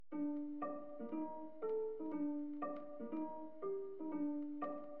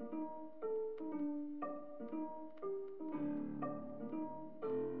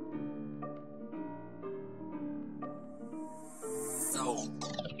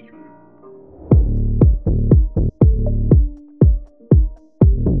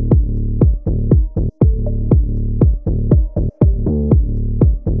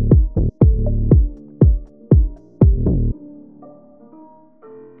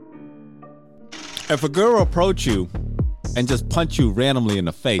If a girl approach you and just punch you randomly in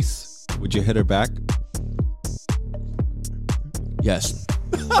the face, would you hit her back? Yes.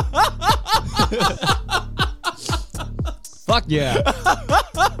 Fuck yeah.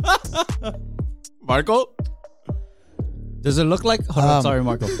 Marco? Does it look like... Hold on, sorry,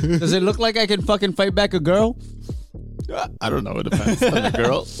 Marco. Does it look like I can fucking fight back a girl? I don't know. It depends on the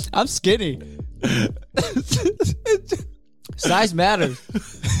girl. I'm skinny. Size matters.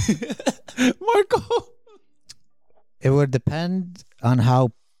 Marco. It would depend on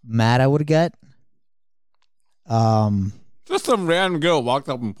how mad I would get. Just some random girl walked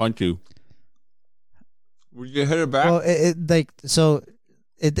up and punched you. Would you hit her back? Well,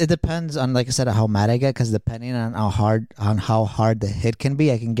 it depends on, like I said, how mad I get, because depending on how hard the hit can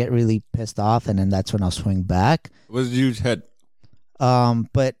be, I can get really pissed off, and then that's when I'll swing back. It was a huge hit.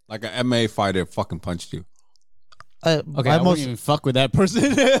 But like an MMA fighter fucking punched you. Okay, I won't even fuck with that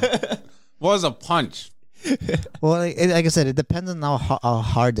person. What was a punch? Well, like I said, it depends on how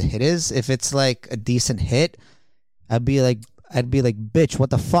hard the hit is. If it's like a decent hit, I'd be like, bitch, what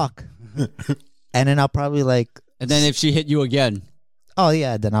the fuck? And then I'll probably like. And then if she hit you again. Oh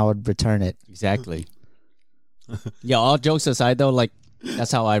yeah, then I would return it. Exactly. Yeah, all jokes aside though, like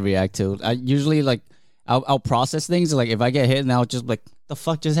that's how I react to. I usually like I'll process things. Like if I get hit, and I'll just like, the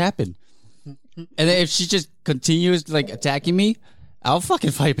fuck just happened? And then if she just continues like attacking me, I'll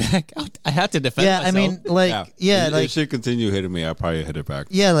fucking fight back. I have to defend myself. I mean, like, if she continue hitting me, I'll probably hit her back.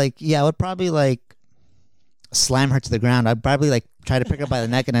 Yeah, I would probably like slam her to the ground. I'd probably like try to pick her by the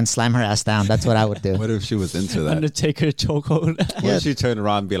neck and then slam her ass down. That's what I would do. What if she was into that? Undertaker chokehold. What if she turned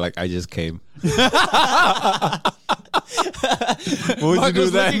around and be like, I just came? What would Marco's you do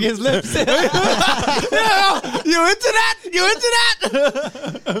then? licking his lips. You into that? You into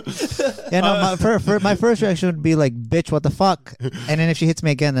that? Yeah, no, my first reaction would be like, bitch, what the fuck? And then if she hits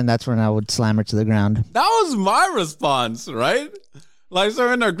me again, then that's when I would slam her to the ground. That was my response, right? Like, so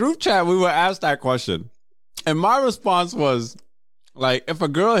in our group chat, we were asked that question. And my response was, like, if a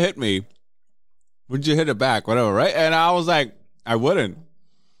girl hit me, would you hit her back? Whatever, right? And I was like, I wouldn't.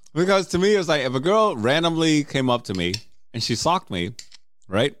 Because to me, it was like, if a girl randomly came up to me and she socked me,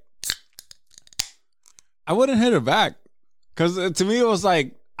 right? I wouldn't hit her back. Because to me, it was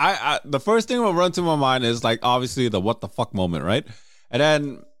like, the first thing that would run to my mind is like, obviously, the what the fuck moment, right? And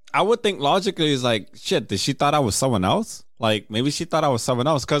then I would think logically is like, shit, did she thought I was someone else? Like, maybe she thought I was someone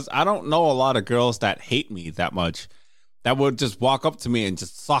else. Because I don't know a lot of girls that hate me that much that would just walk up to me and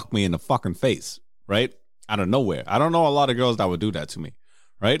just sock me in the fucking face, right? Out of nowhere. I don't know a lot of girls that would do that to me,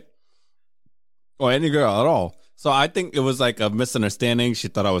 right? Or any girl at all. So I think it was like a misunderstanding. She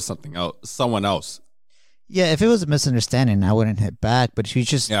thought I was something else, someone else. Yeah, if it was a misunderstanding, I wouldn't hit back. But if she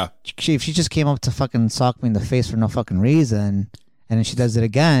just came up to fucking sock me in the face for no fucking reason, and then she does it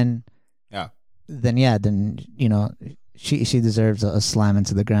again, then you know, she deserves a slam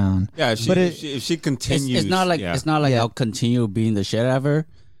into the ground. Yeah, if she continues, it's not like I'll continue being the shit out of her.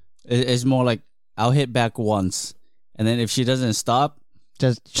 It's more like I'll hit back once, and then if she doesn't stop,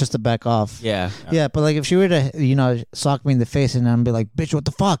 just to back off. Yeah. But like if she were to, you know, sock me in the face and then be like, bitch, what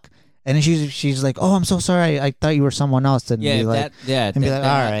the fuck? And then she's like, oh, I'm so sorry. I thought you were someone else. And be like, all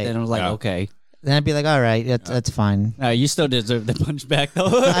right. Then I was like, okay. Then I'd be like, all right, that's fine. You still deserve the punch back though.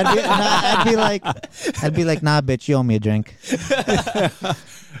 I'd be like, nah, bitch, you owe me a drink.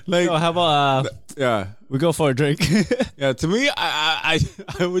 Like, so how about we go for a drink? Yeah, to me, I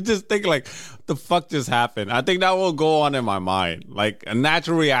would just think like, what the fuck just happened? I think that will go on in my mind. Like a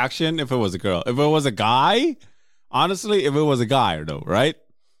natural reaction if it was a girl. If it was a guy, honestly, if it was a guy though, right?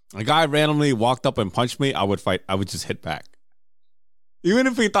 A guy randomly walked up and punched me, I would fight. I would just hit back. Even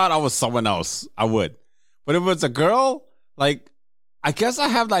if he thought I was someone else, I would. But if it's a girl, like, I guess I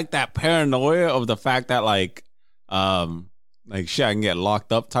have like that paranoia of the fact that like shit, I can get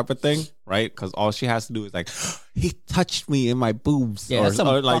locked up type of thing, right? Because all she has to do is like, he touched me in my boobs. Yeah,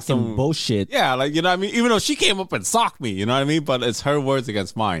 that's some bullshit. Yeah, like, you know what I mean? Even though she came up and socked me, you know what I mean? But it's her words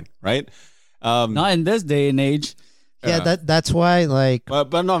against mine, right? Not in this day and age. Yeah, that's why, like...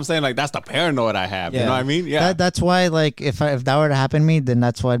 But no, I'm saying, like, that's the paranoia I have, you know what I mean? Yeah. That's why, like, if that were to happen to me, then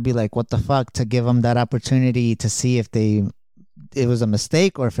that's why I'd be like, what the fuck? To give them that opportunity to see if it was a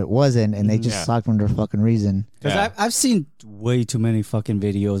mistake or if it wasn't, and they just socked them for no fucking reason. Because I've seen way too many fucking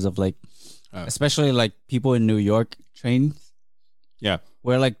videos of, like, especially, like, people in New York trains. Yeah.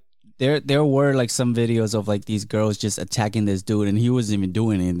 Where, like, there were, like, some videos of, like, these girls just attacking this dude, and he wasn't even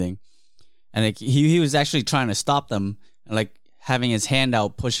doing anything. And like he was actually trying to stop them and like having his hand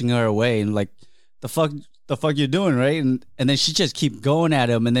out, pushing her away, and like the fuck you're doing, right? And then she just keep going at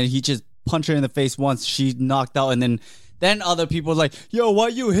him, and then he just punched her in the face once. She knocked out, and then other people like, yo, why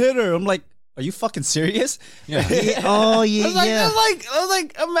you hit her? I'm like, Are you fucking serious? Yeah. Oh yeah, I was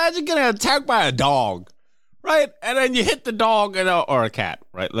like, imagine getting attacked by a dog, right? And then you hit the dog or a cat,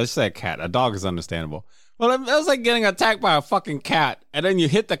 right? Let's say a cat. A dog is understandable. Well, it was like getting attacked by a fucking cat, and then you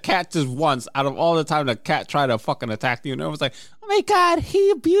hit the cat just once out of all the time the cat tried to fucking attack you, and it was like, oh my God, he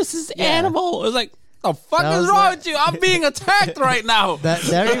abuses animal. It was like, the fuck is wrong with you? I'm being attacked right now. That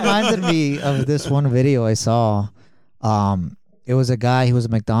reminded me of this one video I saw. It was a guy, he was a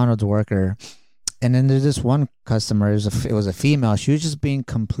McDonald's worker, and then there's this one customer, it was a female. She was just being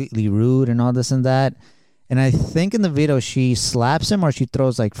completely rude and all this and that. And I think in the video she slaps him or she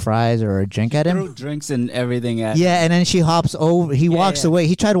throws like fries or a drink at him. Threw drinks and everything at him. Yeah, and then she hops over. He walks away.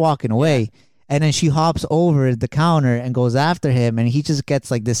 He tried walking away. And then she hops over the counter and goes after him. And he just gets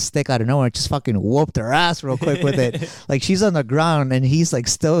like this stick out of nowhere and just fucking whooped her ass real quick with it. Like she's on the ground and he's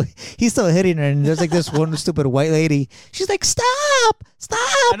still hitting her. And there's like this one stupid white lady. She's like, stop.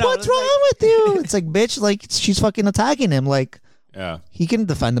 What's wrong with you? It's like, bitch, like she's fucking attacking him. Like, yeah, he can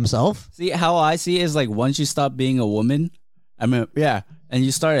defend himself. See, how I see it is like once you stop being a woman, and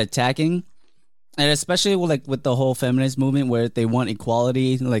you start attacking, and especially with the whole feminist movement where they want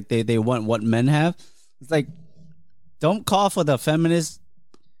equality, like they want what men have. It's like, don't call for the feminist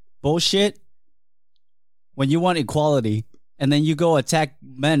bullshit when you want equality, and then you go attack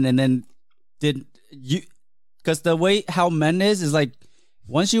men, and then because the way how men is like,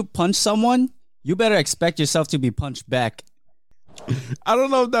 once you punch someone, you better expect yourself to be punched back. I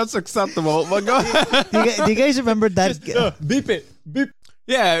don't know if that's acceptable, but go ahead. Do you guys remember that? Beep it. Beep.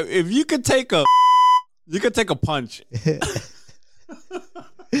 Yeah, if you could take a punch.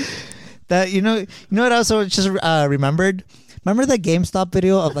 That you know what I also just remembered? Remember the GameStop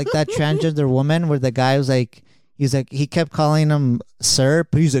video of like that transgender woman where the guy was like, he kept calling him sir,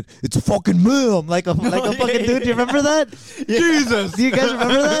 but he's like, it's a fucking ma'am, like a fucking dude. Do you remember that? Jesus. Do you guys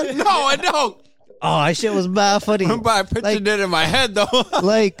remember that? No, I don't. Oh, that shit was bad funny. I pictured it in my head though.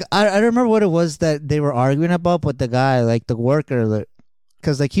 Like I remember what it was that they were arguing about with the guy, like the worker,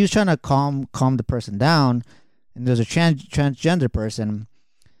 because like he was trying to calm the person down, and there's a transgender person.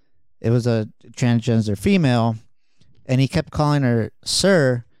 It was a transgender female, and he kept calling her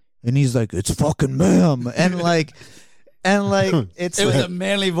sir, and he's like, it's fucking ma'am, and like it was a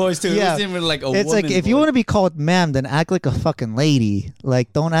manly voice too. Yeah, it wasn't even like a it's like, if you want to be called ma'am, then act like a fucking lady.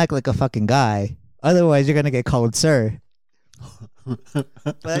 Like, don't act like a fucking guy. Otherwise, you're gonna get called sir.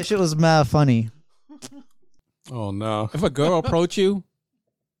 But that shit was mad funny. Oh no! If a girl approach you,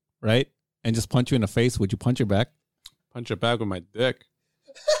 right, and just punch you in the face, would you punch her back? Punch her back with my dick.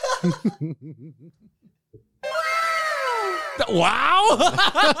 Wow!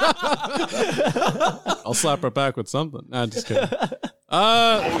 I'll slap her back with something. Nah, just kidding.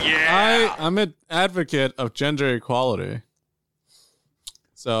 I'm an advocate of gender equality.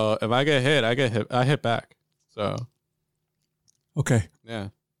 So if I get hit, I hit back. So okay, yeah,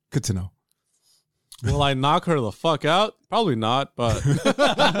 good to know. Will I knock her the fuck out? Probably not, but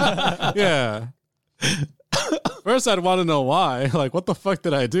yeah. First, I'd want to know why. Like, what the fuck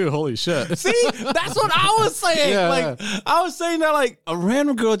did I do? Holy shit. See, that's what I was saying. Yeah. I was saying that, like, a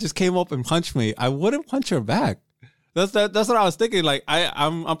random girl just came up and punched me. I wouldn't punch her back. That's what I was thinking. Like,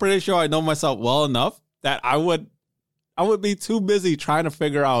 I'm pretty sure I know myself well enough that I would be too busy trying to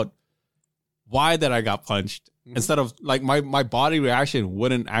figure out why that I got punched. Instead of, like, my body reaction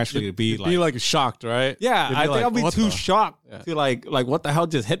wouldn't actually be like shocked, right? Yeah, I think I'll be too shocked to like what the hell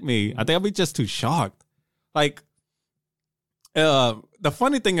just hit me. I think I'll be just too shocked. Like, the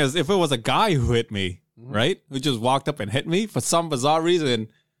funny thing is, if it was a guy who hit me, right, who just walked up and hit me for some bizarre reason,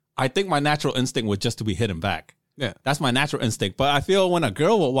 I think my natural instinct would just to be hitting back. Yeah, that's my natural instinct. But I feel when a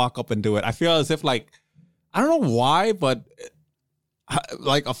girl will walk up and do it, I feel as if, like, I don't know why, but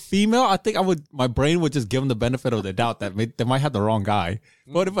like a female, I think my brain would just give them the benefit of the doubt that they might have the wrong guy.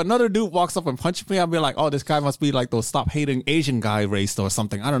 But if another dude walks up and punches me, I'll be like, oh, this guy must be like those stop hating Asian guy race or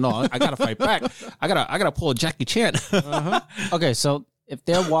something. I don't know. I gotta fight back. I gotta pull a Jackie Chan. Okay, so if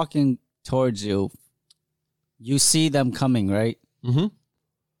they're walking towards you, you see them coming, right? Mm-hmm.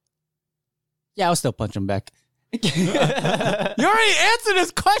 Yeah, I'll still punch them back. You already answered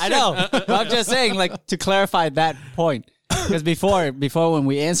this question. I know. But I'm just saying, like, to clarify that point. Because before when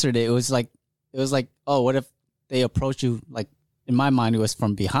we answered it, it was like, oh, what if they approach you? Like, in my mind, it was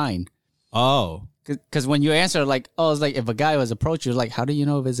from behind. Oh, because when you answer, like, oh, it's like if a guy was approach you, like, how do you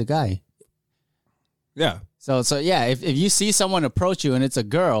know if it's a guy? Yeah. So yeah, if you see someone approach you and it's a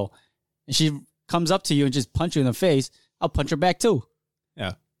girl, and she comes up to you and just punch you in the face, I'll punch her back too.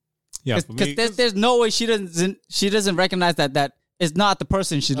 Yeah. Yeah. Because there's no way she doesn't recognize that is not the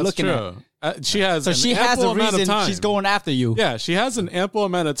person she's looking at. She has she has a reason she's going after you. Yeah, she has an ample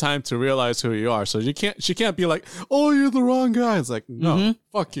amount of time to realize who you are. So she can't be like, oh, you're the wrong guy. It's like, no,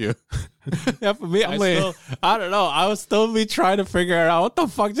 fuck you. Yeah, for me, I don't know. I would still be trying to figure out what the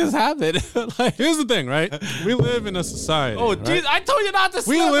fuck just happened. Like, here's the thing, right? We live in a society. Oh, jeez, I told you not to.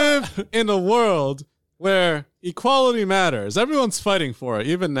 We live in a world where equality matters. Everyone's fighting for it,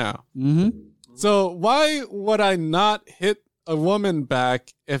 even now. So why would I not hit a woman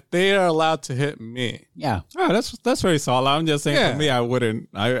back if they are allowed to hit me? Yeah. Oh, that's very solid. I'm just saying for me, I wouldn't.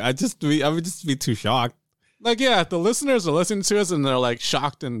 I would just be too shocked. Like, yeah, if the listeners are listening to us and they're like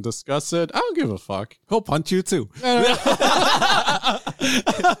shocked and disgusted, I don't give a fuck. He'll punch you too.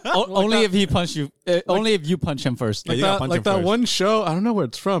 Only if he punch you. Only if you punch him first. Like that one show, I don't know where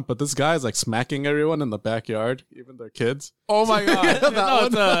it's from, but this guy's like smacking everyone in the backyard, even their kids. Oh my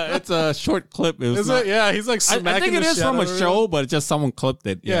god! It's a short clip. Is it? Yeah, he's like smacking. I think it is from a show, but just someone clipped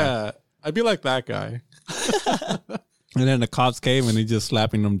it. Yeah, I'd be like that guy. And then the cops came and he just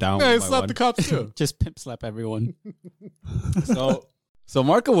slapping them down. Yeah, he slapped the cops too. Just pimp slap everyone. So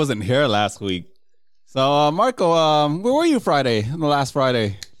Marco wasn't here last week. So Marco, where were you Friday? The last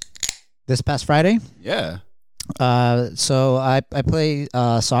Friday? This past Friday? Yeah. So I play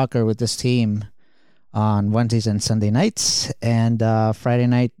soccer with this team on Wednesdays and Sunday nights, and Friday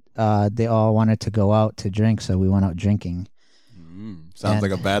night they all wanted to go out to drink, so we went out drinking. Sounds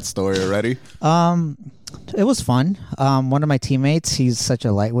like a bad story already. It was fun. One of my teammates, he's such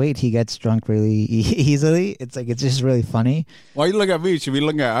a lightweight. He gets drunk really easily. It's just really funny. Why you look at me? You should be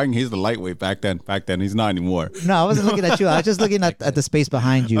looking at Ang. He's the lightweight back then. He's not anymore. No, I wasn't looking at you. I was just looking at the space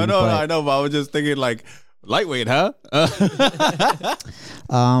behind you. I know, but I was just thinking like lightweight, huh?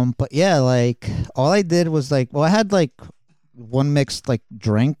 But yeah, like all I did was I had like one mixed like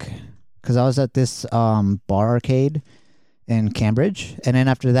drink because I was at this bar arcade in Cambridge, and then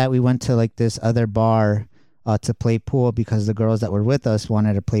after that we went to like this other bar to play pool because the girls that were with us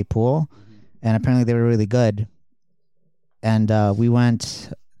wanted to play pool, and apparently they were really good. And we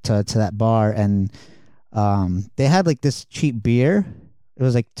went to that bar, and they had like this cheap beer. It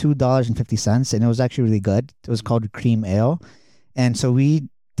was like $2.50, and it was actually really good. It was called Cream Ale, and so we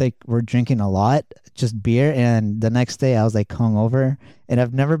like were drinking a lot, just beer. And the next day I was like hungover, and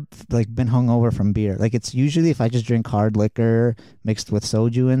I've never like been hungover from beer. Like it's usually if I just drink hard liquor mixed with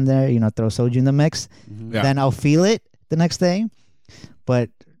soju in there, throw soju in the mix, then I'll feel it the next day. But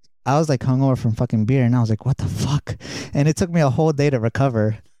I was like hungover from fucking beer, and I was like, what the fuck? And it took me a whole day to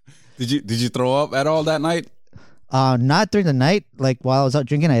recover. Did you throw up at all that night? Not during the night. Like while I was out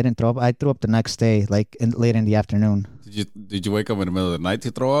drinking, I didn't throw up. I threw up the next day, like late in the afternoon. Did you wake up in the middle of the night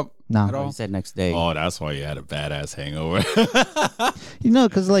to throw up? No. He said next day. Oh, that's why you had a badass hangover.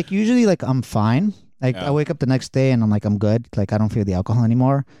 Because like usually like I'm fine. Like I wake up the next day and I'm like I'm good. Like I don't feel the alcohol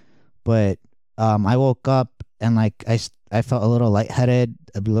anymore. But I woke up and like I felt a little lightheaded,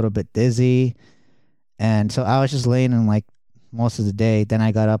 a little bit dizzy, and so I was just laying in like most of the day. Then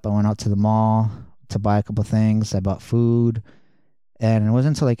I got up. I went out to the mall to buy a couple things. I bought food. And it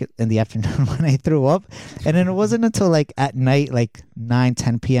wasn't until like in the afternoon when I threw up. And then it wasn't until like at night, like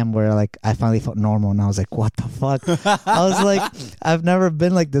 9-10 p.m. where like I finally felt normal. And I was like, what the fuck? I was like, I've never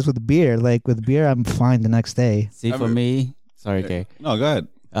been like this with beer. Like with beer, I'm fine the next day. See, for me, sorry, Kay. No, go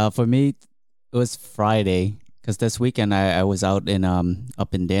ahead. For me, it was Friday. Because this weekend I was out in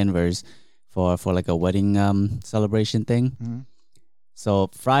up in Danvers for like a wedding celebration thing. Mm-hmm.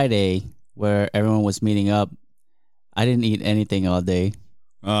 So Friday, where everyone was meeting up, I didn't eat anything all day.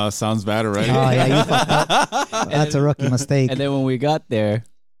 Sounds bad already. Oh yeah, you fucked up. That's a rookie mistake. And then when we got there,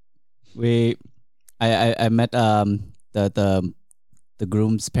 I met the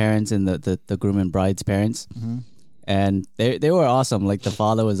groom's parents and the groom and bride's parents, and they were awesome. Like the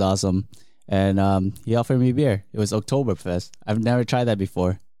father was awesome, and he offered me beer. It was Oktoberfest. I've never tried that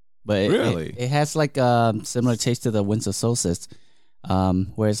before, but really, it has like a similar taste to the Winter Solstice.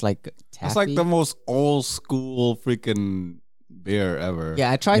 Where it's like taffy. It's like the most old school freaking beer ever.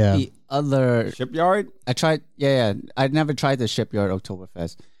 Yeah, I tried the other Shipyard. I tried. Yeah. I never tried the Shipyard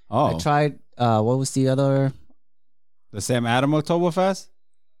Oktoberfest. Oh, I tried. What was the other? The Sam Adam Oktoberfest.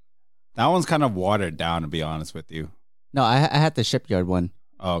 That one's kind of watered down, to be honest with you. No, I had the Shipyard one.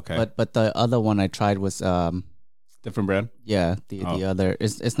 Oh, okay. But the other one I tried was different brand. Yeah, the other.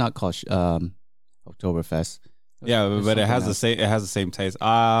 It's not called Oktoberfest. Yeah, but it has the same. It has the same taste. But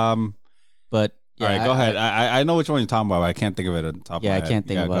yeah, all right, go ahead. I know which one you're talking about. But I can't think of it on top of my head. Yeah, I can't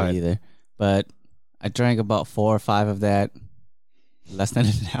think about it either. But I drank about 4 or 5 of that, less than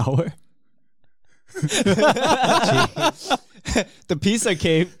an hour. the pizza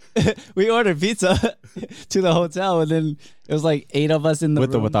came. We ordered pizza to the hotel, and then it was like 8 of us in the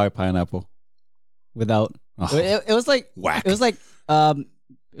with room. or without pineapple. Without. Oh. It was like whack. It was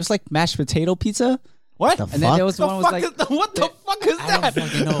like mashed potato pizza. What? The And fuck? then there was The one was fuck like, is, what the fuck is I that? don't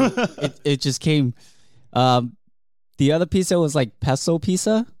fucking know. It just came. The other pizza was like pesto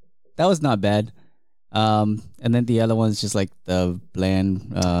pizza. That was not bad. And then the other one's just like the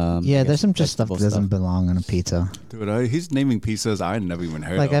bland. Yeah, there's some just stuff vegetable that doesn't belong on a pizza. Dude, he's naming pizzas I never even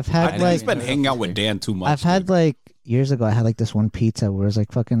heard Like, of. I've had, He's like- been hanging out with Dan too much. I've had dude. like years ago. I had like this one pizza where it was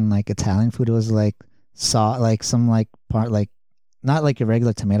like fucking like Italian food. It was like like some like part like not like your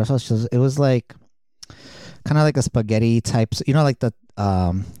regular tomato sauce. Just, it was like kind of like a spaghetti type. You know, like the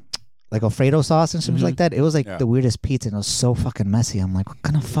like Alfredo sauce and something like that. It was like the weirdest pizza, and it was so fucking messy. I'm like, what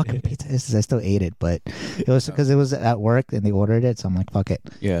kind of fucking pizza is this? I still ate it, but it was because it was at work and they ordered it, so I'm like, fuck it.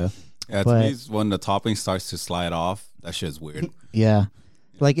 Yeah. Yeah, to but- me, it's when the topping starts to slide off, that shit's weird. Yeah.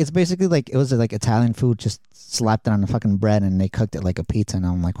 Like it's basically like it was like Italian food, just slapped it on the fucking bread and they cooked it like a pizza, and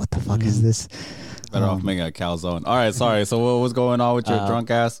I'm like, what the fuck is this? Better off making a calzone. All right, sorry. So what was going on with your drunk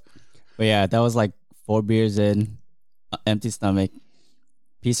ass? But yeah, that was like 4 beers in, empty stomach.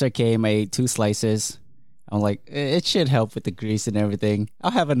 Pizza came, I ate 2 slices. I'm like, it should help with the grease and everything. I'll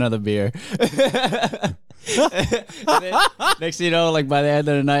have another beer. Next thing you know, like by the end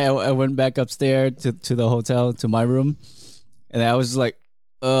of the night, I went back upstairs to the hotel, to my room. And I was just like,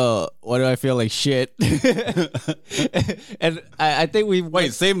 why do I feel like shit? And I think we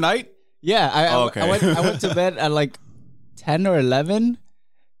Wait, same night? yeah, okay. I went to bed at like 10 or 11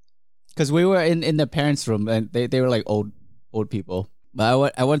 because we were in the parents' room and they were like old people.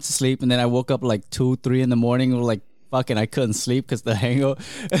 But I went to sleep and then I woke up like 2, 3 in the morning. Like fucking, I couldn't sleep because the hangover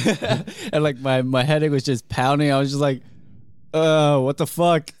and like my headache was just pounding. I was just like, what the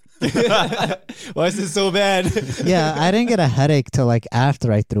fuck? Why is this so bad? Yeah, I didn't get a headache till like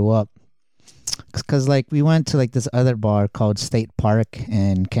after I threw up. Cause like we went to like this other bar called State Park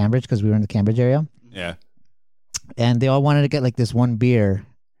in Cambridge because we were in the Cambridge area, Yeah. and they all wanted to get like this one beer,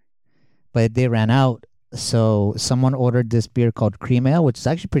 but they ran out. So someone ordered this beer called Cream Ale, which is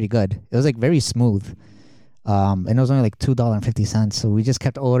actually pretty good. It was like very smooth, and it was only like $2.50. So we just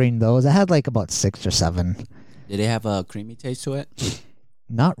kept ordering those. I had like about 6 or 7. Did it have a creamy taste to it?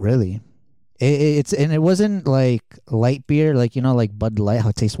 Not really. It wasn't like light beer, like you know, like Bud Light, how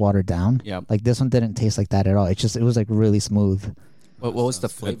it tastes watered down. Yeah. Like this one didn't taste like that at all. It was like really smooth. What was the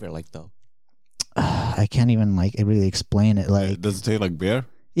flavor like though? I can't even like really explain it. Like Does it taste like beer?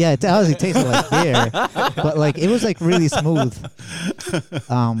 yeah, it honestly tasted like beer, but like it was like really smooth.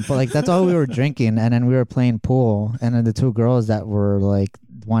 But like that's all we were drinking, and then we were playing pool, and then the 2 girls that were like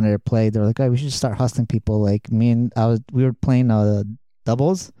wanted to play, they were like, "Oh, we should just start hustling people." Like me and we were playing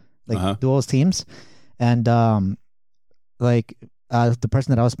doubles, like duels teams, and the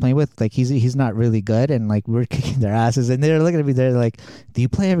person that I was playing with, like he's not really good, and like we were kicking their asses, and they were looking at me, they're like, "Do you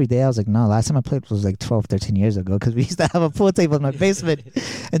play every day?" I was like, "No, last time I played was like 12, 13 years ago," because we used to have a pool table in my basement,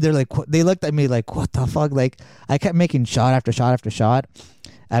 and they're like, they looked at me like, "What the fuck?" Like I kept making shot after shot after shot.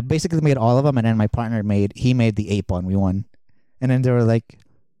 I basically made all of them, and then my partner made the 8-ball, and we won. And then they were like,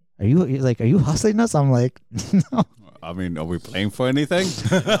 "Are you hustling us?" I'm like, "No." I mean, are we playing for anything?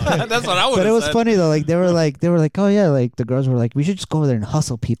 That's what I would. But it was funny though. Like they were like, "Oh yeah," like the girls were like, "We should just go over there and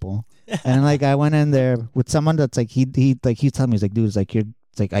hustle people." And like I went in there with someone that's like he's telling me, he's like, "Dude, it's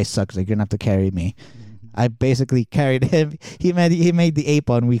like I suck. It's like you're gonna have to carry me." I basically carried him. He made the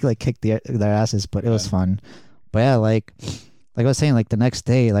 8-ball, and we like kicked their asses, but it was fun. But yeah, like I was saying, like the next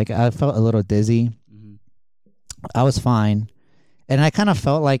day, like I felt a little dizzy. I was fine. And I kind of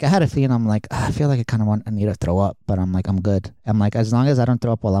felt like I had a feeling. I'm like, I feel like I need to throw up, but I'm like, I'm good. I'm like, as long as I don't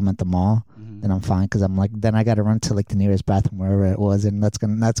throw up while I'm at the mall, then I'm fine. Because I'm like, then I got to run to like the nearest bathroom wherever it was, and it's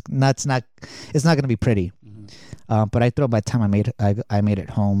not gonna be pretty. But I threw up by the time I made it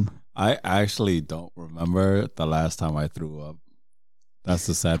home. I actually don't remember the last time I threw up. That's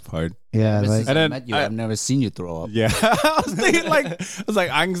the sad part. Yeah, Ever like since I met you, I've never seen you throw up. Yeah, I was thinking like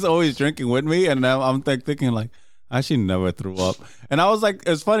Ang's always drinking with me, and now I'm thinking like. I actually never threw up. And I was like,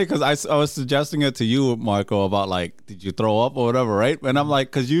 it's funny because I was suggesting it to you, Marco, about like, did you throw up or whatever, right? And I'm like,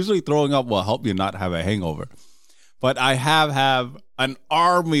 because usually throwing up will help you not have a hangover. But I have an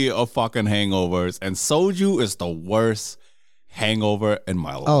army of fucking hangovers, and soju is the worst hangover in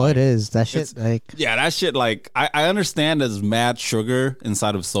my life. oh, it is that shit. Yeah, that shit, like, I understand there's mad sugar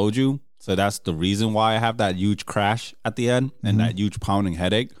inside of soju. So that's the reason why I have that huge crash at the end and that huge pounding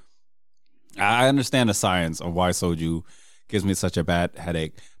headache. I understand the science of why soju gives me such a bad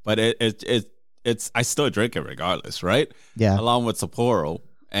headache, but it's I still drink it regardless, right? Yeah. Along with Sapporo,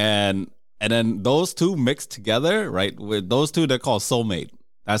 and And then those two mixed together, right? With those two, they're called soulmate.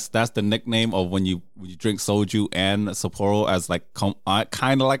 That's the nickname of when you drink soju and Sapporo as like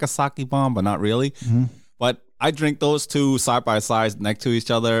kind of like a sake bomb, but not really. Mm-hmm. But I drink those two side by side next to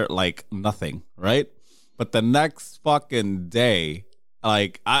each other like nothing, right? But the next fucking day,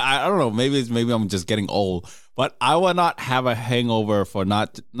 like I don't know, maybe I'm just getting old, but I would not have a hangover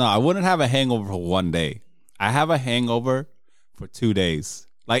I wouldn't have a hangover for 1 day. I have a hangover for 2 days.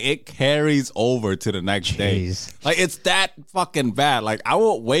 Like, it carries over to the next day. Like, it's that fucking bad. Like, I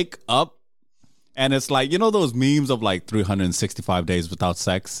will wake up and it's like, you know those memes of like 365 days without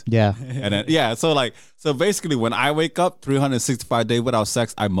sex? Yeah. And then, yeah, so basically when I wake up 365 days without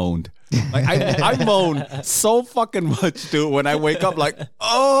sex, I moaned. Like, I moan so fucking much, dude, when I wake up, like,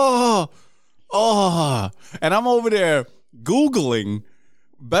 oh. And I'm over there Googling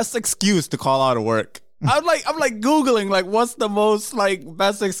best excuse to call out of work. I'm like Googling, like, what's the most, like,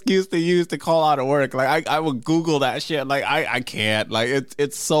 best excuse to use to call out of work? Like, I would Google that shit. Like, I can't. Like,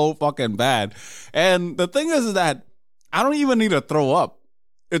 it's so fucking bad. And the thing is that I don't even need to throw up.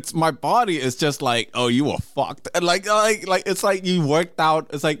 It's my body is just like, oh, you were fucked. And like it's like you worked out.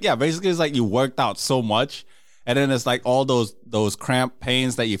 It's like, yeah, basically it's like you worked out so much. And then it's like all those cramp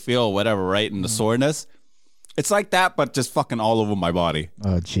pains that you feel or whatever, right? And the soreness. It's like that, but just fucking all over my body.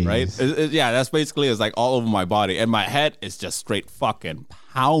 Oh, jeez. Right? Yeah, that's basically, it's like all over my body. And my head is just straight fucking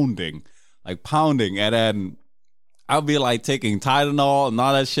pounding. Like pounding. And then I'll be like taking Tylenol and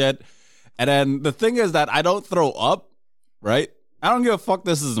all that shit. And then the thing is that I don't throw up, right? I don't give a fuck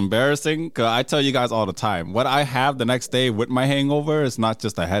this is embarrassing, because I tell you guys all the time, what I have the next day with my hangover is not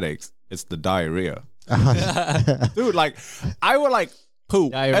just the headaches. It's the diarrhea. Dude, like, I would like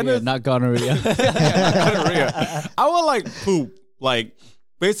poop. Diarrhea, not gonorrhea. Not gonorrhea. I would like poop, like,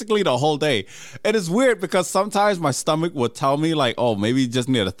 basically the whole day. And it's weird because sometimes my stomach would tell me, like, oh, maybe you just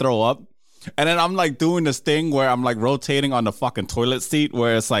need to throw up. And then I'm like doing this thing where I'm like rotating on the fucking toilet seat,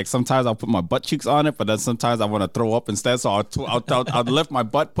 where it's like sometimes I'll put my butt cheeks on it, but then sometimes I want to throw up instead. So I'll lift my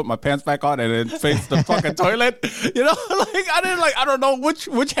butt, put my pants back on, and then face the fucking toilet. You know, like I don't know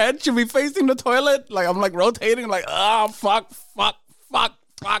which head should be facing the toilet. Like I'm like rotating, like fuck.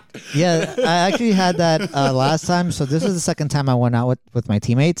 Yeah, I actually had that last time. So this was the second time I went out with my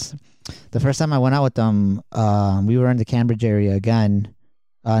teammates. The first time I went out with them, we were in the Cambridge area again.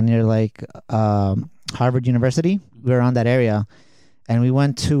 Near like Harvard University. We were around that area. And we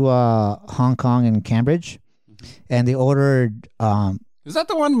went to Hong Kong and Cambridge. And they ordered... Is that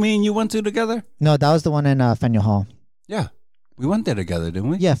the one me and you went to together? No, that was the one in Faneuil Hall. Yeah. We went there together, didn't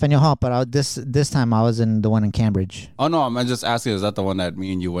we? Yeah, Faneuil Hall. But this time I was in the one in Cambridge. Oh, no. I'm just asking, is that the one that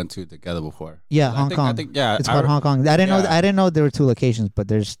me and you went to together before? Yeah, Hong Kong. I think, yeah. It's called Hong Kong. I didn't know there were two locations, but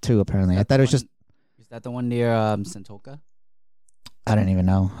there's two apparently. I thought it was just... Is that the one near Sentosa? I don't even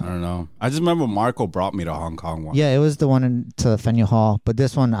know. I don't know. I just remember Marco brought me to Hong Kong once. Yeah, it was the one to Faneuil Hall. But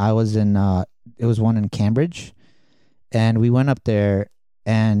this one, I was in, it was one in Cambridge. And we went up there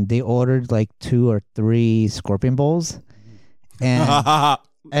and they ordered like 2 or 3 scorpion bowls. And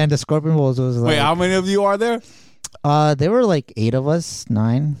and the scorpion bowls was like... Wait, how many of you are there? There were like 8 of us,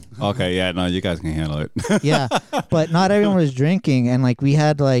 9. Okay, yeah, no, you guys can handle it. Yeah, but not everyone was drinking. And like we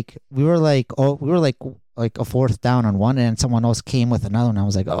were like a fourth down on one, and someone else came with another one. I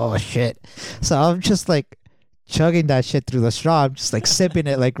was like, oh shit. So I'm just like chugging that shit through the straw. I'm just like sipping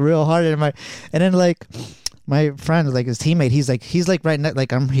it like real hard. And then like my friend, like his teammate, he's like right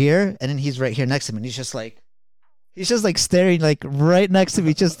like I'm here, and then he's right here next to me, and he's just like staring like right next to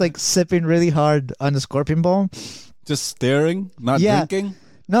me, just like sipping really hard on the scorpion bowl. Just staring, not drinking?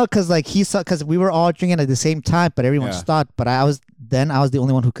 No, because like because we were all drinking at the same time, but everyone stopped. But I was the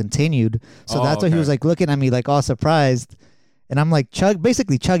only one who continued. So that's why he was like looking at me like all surprised. And I'm like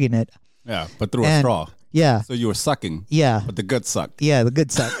basically chugging it. Yeah, but through a straw. Yeah. So you were sucking. Yeah. But the good sucked. Yeah, the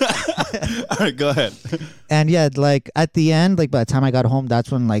good sucked. All right, go ahead. And yeah, like at the end, like by the time I got home,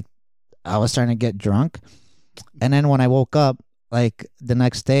 that's when like I was starting to get drunk. And then when I woke up, like the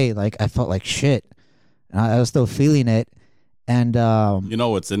next day, like I felt like shit. And I was still feeling it. And you know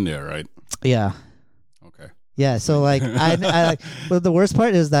what's in there, right? Yeah. Okay. Yeah, so like I like, but the worst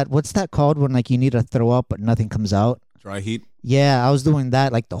part is that what's that called when like you need to throw up but nothing comes out? Dry heat. Yeah, I was doing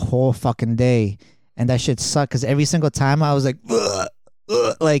that like the whole fucking day, and that shit sucked because every single time I was like, ugh,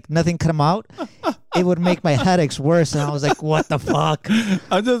 like nothing come out. It would make my headaches worse, and I was like, what the fuck?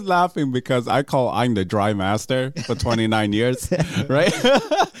 I'm just laughing because I'm the dry master for 29 years, right?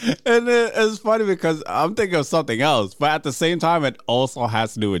 And it's funny because I'm thinking of something else, but at the same time, it also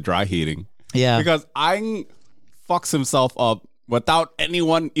has to do with dry heating. Yeah. Because Aang fucks himself up without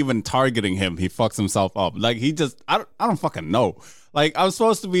anyone even targeting him. He fucks himself up. Like he just, I don't fucking know. Like I'm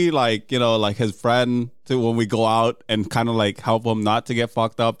supposed to be like, you know, like his friend to when we go out and kind of like help him not to get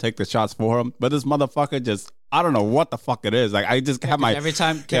fucked up, take the shots for him. But this motherfucker just, I don't know what the fuck it is. Like I just have my every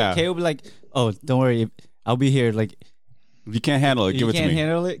time Kay will be like, "Oh, don't worry, I'll be here." Like, if you can't handle it, give it to me. You can't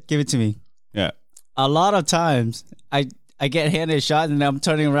handle it, give it to me. Yeah. A lot of times, I get handed a shot and I'm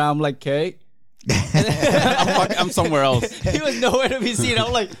turning around, I'm like, "Kay." I'm somewhere else. He was nowhere to be seen.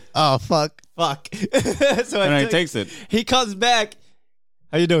 I'm like, oh fuck. So and he takes it. He comes back.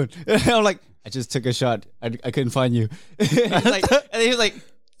 How you doing? I'm like, I just took a shot. I couldn't find you. He's like, and he was like,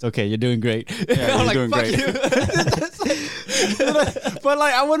 it's okay. You're doing great. Yeah, you're like, doing great. But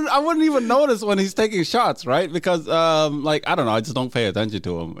like, I wouldn't even notice when he's taking shots, right? Because like, I don't know. I just don't pay attention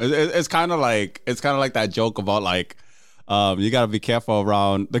to him. It's kind of like that joke about like, you gotta be careful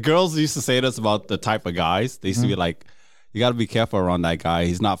around the girls used to say this about the type of guys. They used to be like, you gotta be careful around that guy.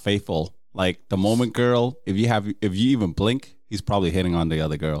 He's not faithful. Like the moment girl, if you even blink, he's probably hitting on the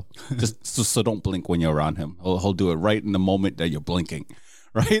other girl. Just so don't blink when you're around him. He'll do it right in the moment that you're blinking.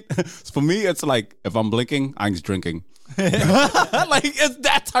 Right? So for me, it's like if I'm blinking, I'm just drinking. Like it's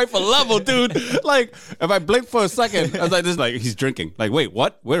that type of level, dude. Like if I blink for a second, I was like, this like he's drinking. Like, wait,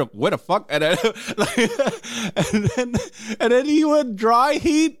 what? Where the fuck? And then, and then he would dry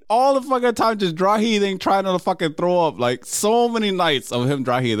heat all the fucking time, just dry heating, trying to fucking throw up. Like so many nights of him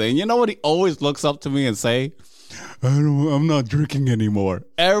dry heating. You know what he always looks up to me and say? I'm not drinking anymore.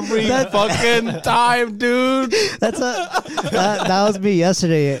 Every fucking time, dude. That was me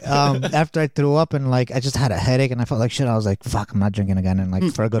yesterday. After I threw up and like I just had a headache and I felt like shit. I was like, fuck, I'm not drinking again, and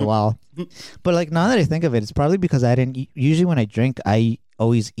like for a good while. But like now that I think of it, it's probably because I didn't. Usually when I drink, I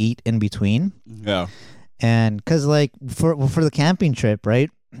always eat in between. Yeah. And because like for the camping trip, right?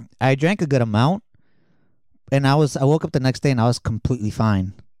 I drank a good amount, and I woke up the next day and I was completely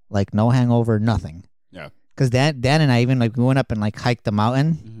fine, like no hangover, nothing. Yeah. Because Dan and I even like we went up and like hiked the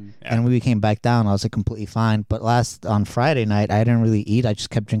mountain, and when we came back down, I was like completely fine. But on Friday night, I didn't really eat. I just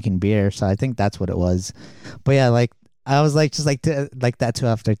kept drinking beer, so I think that's what it was. But yeah, like I was like just like that too.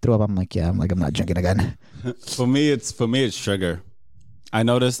 After I threw up, I'm not drinking again. For me, it's sugar. I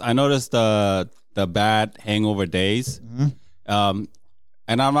noticed the bad hangover days, and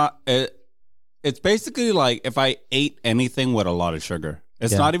I'm not. It's basically like if I ate anything with a lot of sugar.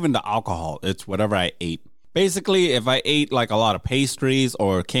 It's not even the alcohol. It's whatever I ate. Basically, if I ate like a lot of pastries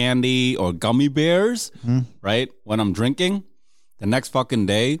or candy or gummy bears, right, when I'm drinking, the next fucking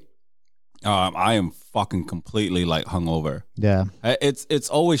day, I am fucking completely like hungover. Yeah. It's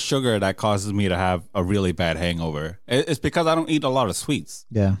always sugar that causes me to have a really bad hangover. It's because I don't eat a lot of sweets.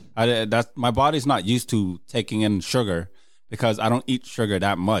 Yeah. My body's not used to taking in sugar because I don't eat sugar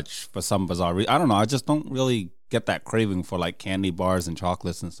that much for some bizarre reason. I don't know. I just don't really get that craving for like candy bars and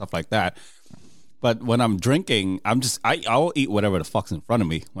chocolates and stuff like that. But when I'm drinking, I'll eat whatever the fuck's in front of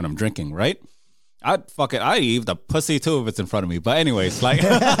me when I'm drinking, right? I'd eat the pussy too if it's in front of me. But anyways, like,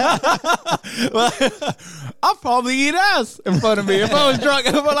 I'll probably eat ass in front of me if I was drunk.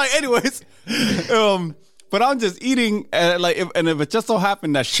 But like, anyways, but I'm just eating, and if it just so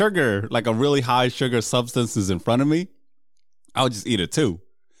happened that sugar, like a really high sugar substance, is in front of me, I'll just eat it too,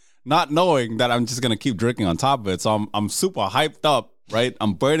 not knowing that I'm just gonna keep drinking on top of it. So I'm super hyped up. Right,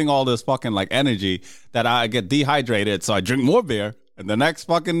 I'm burning all this fucking like energy that I get dehydrated, so I drink more beer, and the next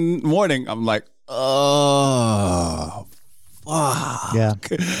fucking morning I'm like, oh, fuck. Yeah,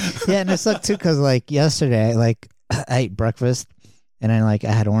 and it sucked too because like yesterday, like I ate breakfast, and then like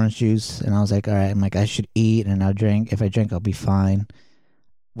I had orange juice, and I was like, all right, I'm like I should eat, and I'll drink. If I drink, I'll be fine.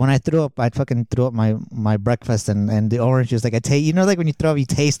 When I threw up, I fucking threw up my breakfast and the orange juice. Like like when you throw up, you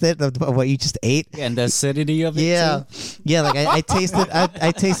taste it of what you just ate. Yeah, and the acidity of it. Yeah, too. Yeah. Like I tasted,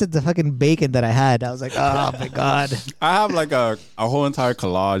 I tasted the fucking bacon that I had. I was like, oh my god. I have like a whole entire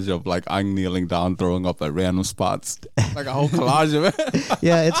collage of like I'm kneeling down, throwing up at random spots, like a whole collage of it.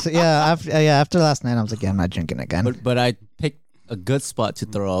 After last night, I was like, yeah, I'm not drinking again. But I picked a good spot to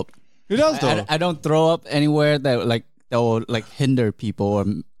throw up. Who does though? I don't throw up anywhere that will like hinder people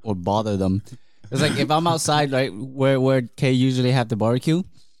or bother them. It's like if I'm outside, right, where Kay usually have the barbecue,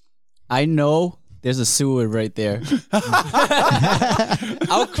 I know there's a sewer right there.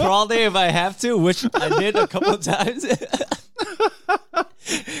 I'll crawl there if I have to, which I did a couple of times.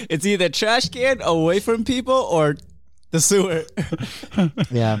 It's either trash can away from people or the sewer.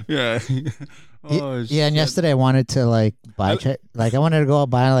 Yeah. Yeah. Oh, yeah, and yesterday I wanted to like buy, I wanted to go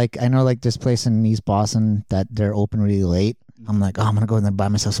out buy I know like this place in East Boston that they're open really late. I'm like, oh, I'm gonna go in there and buy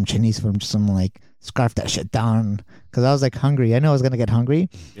myself some Chinese food, some like scarf that shit down because I was like hungry. I know I was gonna get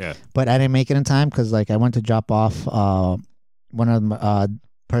hungry. Yeah, but I didn't make it in time because like I went to drop off one of the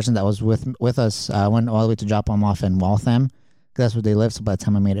person that was with us. I went all the way to drop him off in Waltham That's where they live. So by the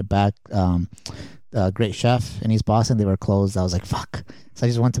time I made it back, Great Chef in East Boston, they were closed. I was like, fuck. So I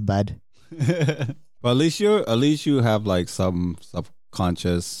just went to bed. Well, at least you have like some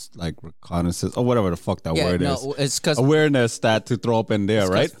subconscious like reconnaissance or whatever the fuck that word is. It's because awareness that to throw up in there,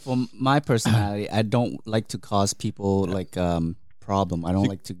 right? For my personality, I don't like to cause people like problem. I don't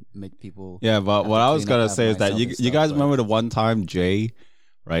like to make people. Yeah, but what I was gonna say is that you guys remember the one time Jay,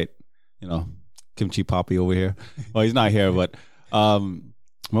 right? You know, Kimchi Poppy over here. Well, he's not here, but remember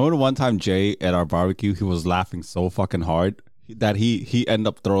the one time Jay at our barbecue, he was laughing so fucking hard that he ended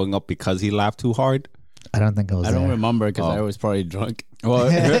up throwing up because he laughed too hard. I don't think I was. I don't remember because I was probably drunk. Well,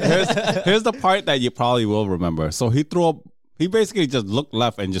 here's the part that you probably will remember. So he threw up. He basically just looked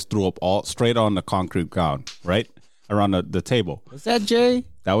left and just threw up all straight on the concrete ground, right around the table. Was that Jay?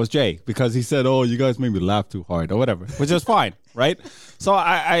 That was Jay, because he said, "Oh, you guys made me laugh too hard," or whatever, which is fine, right? So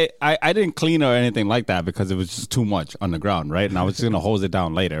I didn't clean or anything like that because it was just too much on the ground, right? And I was just gonna hose it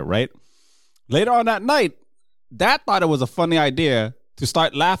down later, right? Later on that night, Dad thought it was a funny idea to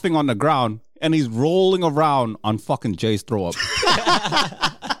start laughing on the ground, and he's rolling around on fucking Jay's throw up.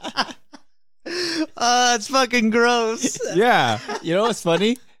 It's fucking gross. Yeah. You know what's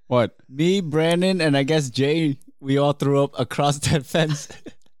funny? What? Me, Brandon, and I guess Jay, we all threw up across that fence.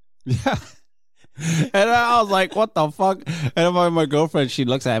 Yeah. And I was like, what the fuck? And then my girlfriend, she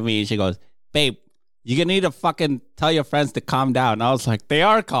looks at me and she goes, babe, you're going to need to fucking tell your friends to calm down. And I was like, they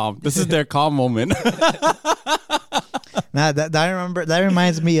are calm. This is their calm moment. Nah, that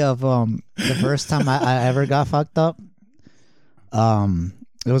reminds me of the first time I ever got fucked up.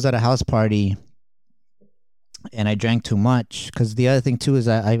 It was at a house party, and I drank too much. Because the other thing too is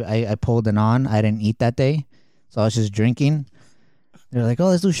I pulled it on. I didn't eat that day, so I was just drinking. They're like, "Oh,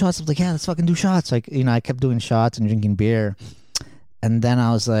 let's do shots." I was like, "Yeah, let's fucking do shots." Like, I kept doing shots and drinking beer, and then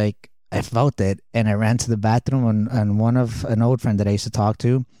I was like, I felt it, and I ran to the bathroom, and an old friend that I used to talk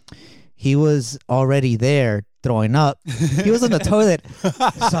to, he was already there throwing up. He was in the toilet.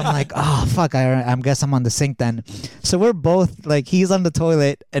 So I'm like, oh, fuck, I guess I'm on the sink then. So we're both, like, he's on the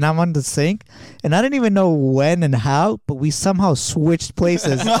toilet and I'm on the sink. And I didn't even know when and how, but we somehow switched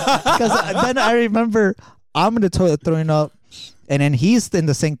places. Because then I remember I'm in the toilet throwing up, and then he's in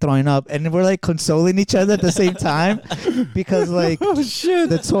the sink throwing up, and we're like consoling each other at the same time because like oh shit,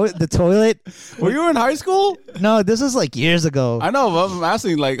 the toilet. Were you in high school? No, this was like years ago. I know, but I'm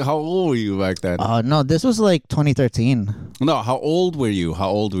asking like how old were you back then? No, this was like 2013. No, how old were you?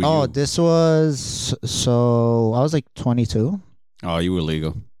 Oh, this was I was like 22. Oh, you were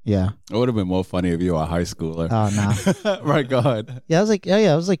legal. Yeah. It would have been more funny if you were a high schooler. Oh no. Right, go ahead. Yeah, I was like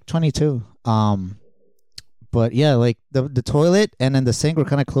I was like 22. But yeah, like the toilet and then the sink were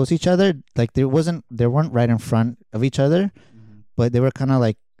kind of close to each other. Like they weren't right in front of each other, but they were kind of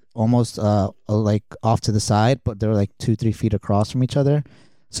like almost like off to the side, but they were like 2-3 feet across from each other.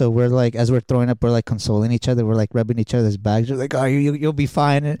 So we're like, as we're throwing up, we're like consoling each other. We're like rubbing each other's backs. We're like, oh, you'll be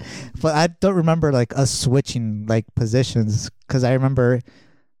fine. But I don't remember like us switching like positions, because I remember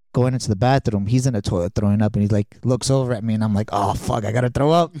going into the bathroom, he's in the toilet throwing up, and he like looks over at me, and I'm like, oh fuck, I gotta throw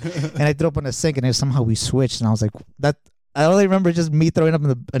up. And I threw up in the sink, and then somehow we switched, and I was like, I only remember just me throwing up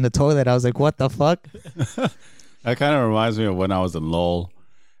in the toilet. I was like, what the fuck? That kind of reminds me of when I was in Lowell,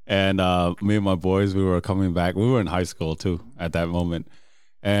 and me and my boys, we were coming back. We were in high school too at that moment,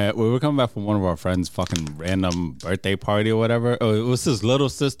 and we were coming back from one of our friends' fucking random birthday party or whatever. It was his little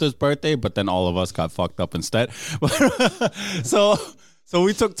sister's birthday, but then all of us got fucked up instead. So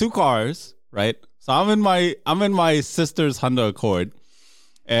we took 2 cars, right? So I'm in my sister's Honda Accord,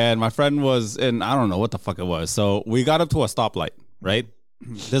 and my friend was in, I don't know what the fuck it was. So we got up to a stoplight, right?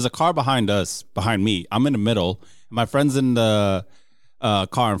 There's a car behind me. I'm in the middle. And my friend's in the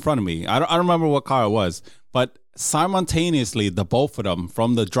car in front of me. I don't remember what car it was, but simultaneously, the both of them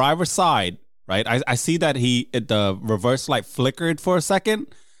from the driver's side, right? I see that the reverse light flickered for a second.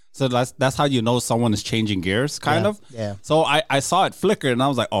 So that's how you know someone is changing gears, kind of. Yeah. So I saw it flicker, and I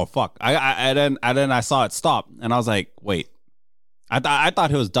was like, "Oh fuck!" And then I saw it stop, and I was like, "Wait." I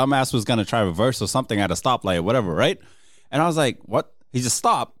thought his dumbass was gonna try reverse or something at a stoplight or whatever, right? And I was like, "What?" He just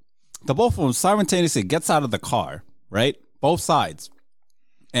stopped. The both of them simultaneously gets out of the car, right? Both sides,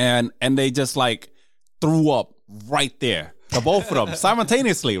 and they just like threw up right there. The both of them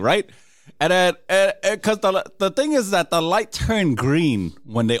simultaneously, right? And then, because the thing is that the light turned green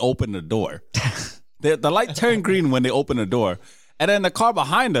when they opened the door. The light turned green when they opened the door. And then the car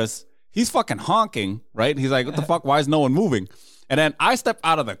behind us, he's fucking honking, right? He's like, what the fuck? Why is no one moving? And then I step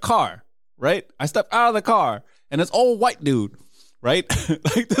out of the car, right? I step out of the car, and this old white dude, right?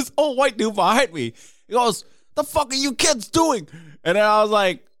 Like this old white dude behind me. He goes, the fuck are you kids doing? And then I was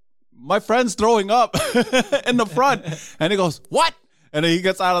like, my friend's throwing up in the front. And he goes, what? And then he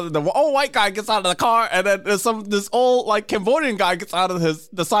gets out of the old white guy gets out of the car, and then this old like Cambodian guy gets out of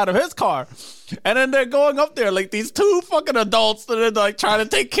the side of his car, and then they're going up there like these two fucking adults that are like trying to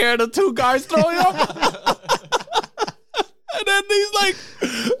take care of the two guys throwing up. And then he's like,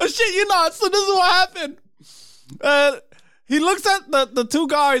 oh, "Shit, you not." So this is what happened. He looks at the two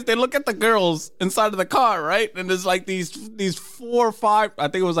guys. They look at the girls inside of the car, right? And there's like these 4 or 5. I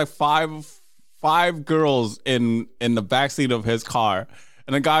think it was like five girls in the backseat of his car.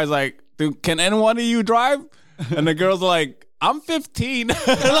 And the guy's like, dude, can any one of you drive? And the girls are like, I'm 15. I'm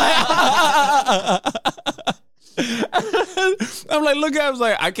like, look at him. I was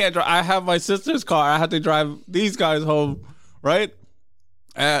like, I can't drive. I have my sister's car. I have to drive these guys home, right?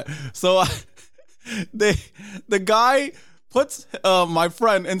 So the guy puts my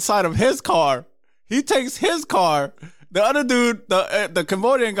friend inside of his car. He takes his car. The other dude, the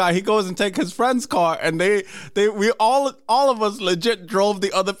Cambodian guy, he goes and takes his friend's car, and we all of us legit drove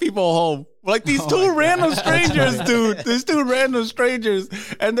the other people home. Like these two random strangers, dude. These two random strangers,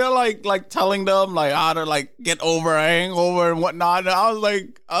 and they're like telling them like how to like get over a hangover and whatnot. And I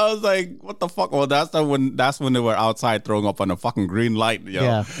was like, what the fuck? Well, that's when they were outside throwing up on a fucking green light, yo.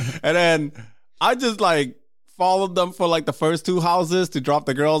 Yeah. And then I just like followed them for like the first 2 houses to drop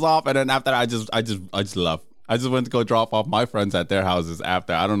the girls off, and then after that, I just left. I just went to go drop off my friends at their houses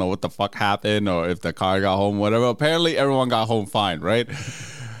after. I don't know what the fuck happened or if the car got home, whatever. Apparently, everyone got home fine, right?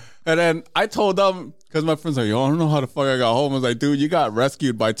 And then I told them, because my friends are like, yo, I don't know how the fuck I got home. I was like, dude, you got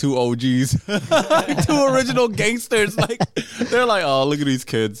rescued by 2 OGs. 2 original gangsters. Like, they're like, oh, look at these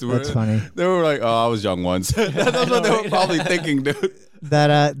kids. That's funny. They were like, oh, I was young once. That's what they were probably thinking, dude.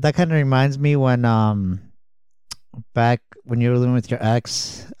 That kind of reminds me when back when you were living with your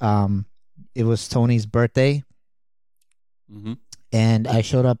ex, it was Tony's birthday, and I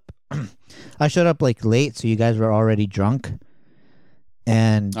showed up. I showed up like late, so you guys were already drunk.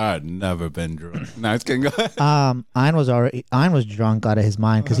 And I'd never been drunk. Nice, can go. Ian was drunk out of his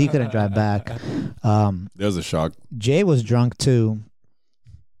mind because he couldn't drive back. There's a shock. Jay was drunk too.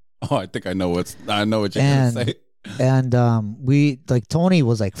 Oh, I think I know what you're gonna say. And we like Tony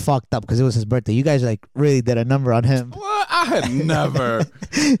was like fucked up because it was his birthday. You guys like really did a number on him. What? I had never.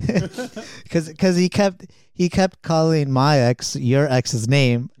 Because he kept calling my ex your ex's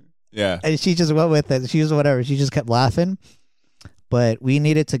name. Yeah. And she just went with it. She was whatever. She just kept laughing. But we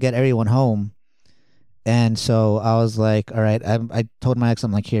needed to get everyone home. And so I was like, all right. I told my ex,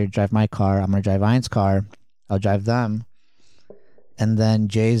 I'm like, here, drive my car. I'm gonna drive Ian's car. I'll drive them. And then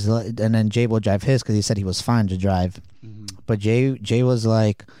Jay will drive his because he said he was fine to drive. Mm-hmm. But Jay was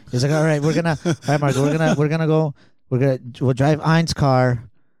like, he's like, all right, all right, Marco, we'll drive Ian's car.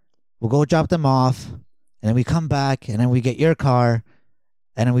 We'll go drop them off, and then we come back, and then we get your car,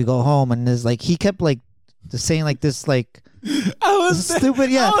 and then we go home. And there's like he kept like just saying like this like. I was stupid.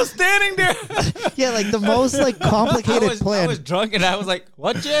 Yeah, I was standing there. Yeah, like the most like complicated plan. I was drunk and I was like,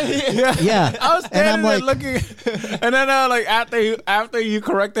 "What, Jay?" Yeah. I was standing there looking, and then like after you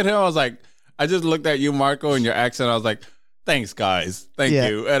corrected him, I was like, I just looked at you, Marco, and your ex, and I was like, "Thanks, guys, thank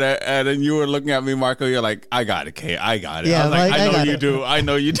you." And then you were looking at me, Marco. You're like, "I got it, Kay, I got it." Yeah, I was like, I know you it. do. I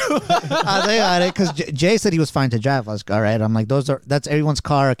know you do. I got it because Jay said he was fine to drive. I was like, all right. I'm like, that's everyone's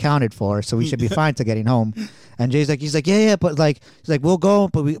car accounted for, so we should be fine to getting home. And Jay's like, yeah, but like, he's like, we'll go,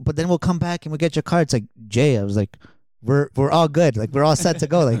 but then we'll come back and we'll get your car. It's like, Jay, I was like, we're all good, like we're all set to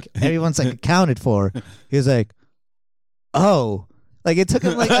go, like everyone's like accounted for. He was like, oh, like it took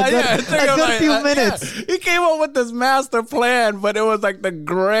him like a good few minutes. Yeah. He came up with this master plan, but it was like the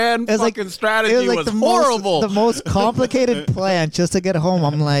grand fucking strategy it was, like horrible. The most complicated plan just to get home.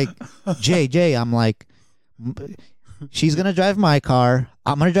 I'm like, Jay, I'm like, she's gonna drive my car.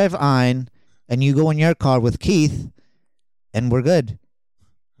 I'm gonna drive Ian. And you go in your car with Keith, and we're good.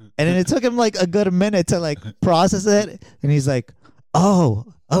 And then it took him like a good minute to like process it. And he's like, oh,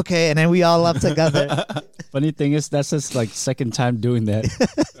 okay. And then we all left together. Funny thing is, that's his like second time doing that.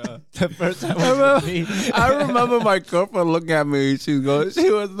 The first time I remember my girlfriend looking at me. She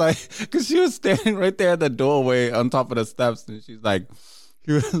was like, because she was standing right there at the doorway on top of the steps. And she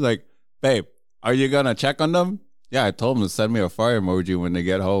was like, babe, are you going to check on them? Yeah, I told them to send me a fire emoji when they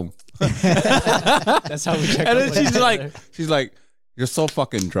get home. That's how we check. And then she's like, you're so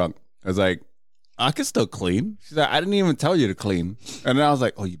fucking drunk. I was like, I can still clean. She's like, I didn't even tell you to clean. And then I was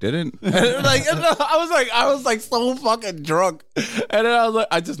like, oh, you didn't? And I was like so fucking drunk. And then I was like,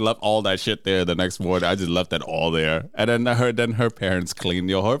 I just left all that shit there the next morning. I just left it all there. And then her parents cleaned.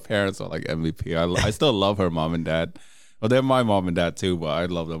 Her parents are like MVP. I still love her mom and dad. Well, they're my mom and dad too, but I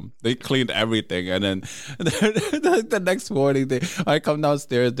love them. They cleaned everything, and then the next morning, I come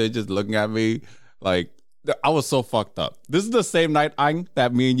downstairs. They're just looking at me like I was so fucked up. This is the same night, Ang,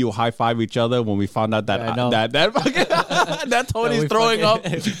 that me and you high five each other when we found out that that Tony's throwing up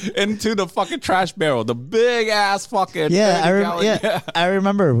into the fucking trash barrel, the big ass fucking I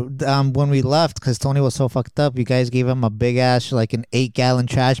remember when we left because Tony was so fucked up. You guys gave him a big ass like an 8-gallon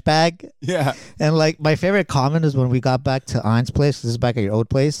trash bag. Yeah, and like my favorite comment is when we got back to An's place. This is back at your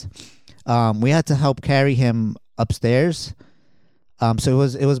old place. We had to help carry him upstairs. So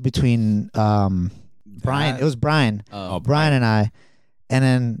it was between Brian. It was Brian. Brian and I. And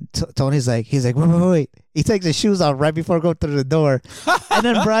then Tony's like, he's like, wait. He takes his shoes off right before going through the door. And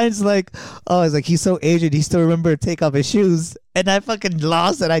then Brian's like, oh, he's like, he's so aged. He still remember to take off his shoes. And I fucking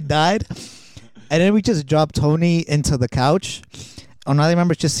lost and I died. And then we just dropped Tony into the couch. And all I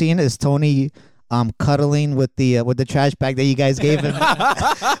remember just seeing is Tony cuddling with the trash bag that you guys gave him.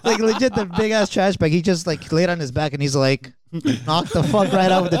 Like legit the big ass trash bag. He just like laid on his back and he's like knocked the fuck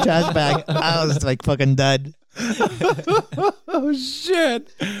right out with the trash bag. I was like fucking dead. Oh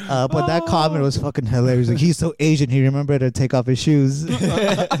shit. But that comment was fucking hilarious. Like he's so Asian he remembered to take off his shoes.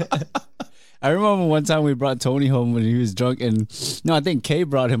 I remember one time we brought Tony home when he was drunk, and no, I think Kay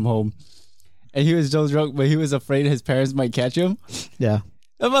brought him home. And he was so drunk, but he was afraid his parents might catch him. Yeah.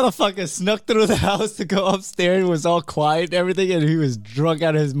 That motherfucker snuck through the house to go upstairs, was all quiet and everything, and he was drunk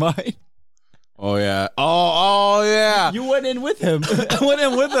out of his mind. Oh, yeah. Oh, yeah. You went in with him. I went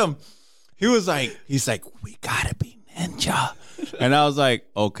in with him. He's like, we gotta be ninja. And I was like,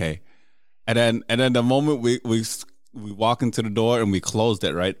 okay. And then the moment we walk into the door and we closed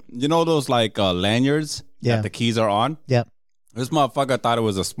it, right? You know those like lanyards that the keys are on? Yep. This motherfucker thought it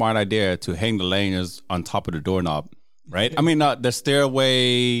was a smart idea to hang the lanyards on top of the doorknob. Right? I mean, the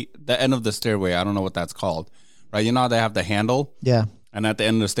stairway, the end of the stairway, I don't know what that's called. Right? You know how they have the handle? Yeah. And at the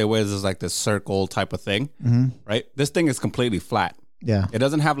end of the stairway, there's like this circle type of thing. Mm-hmm. Right? This thing is completely flat. Yeah. It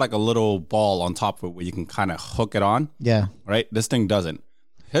doesn't have like a little ball on top of it where you can kind of hook it on. Yeah. Right? This thing doesn't.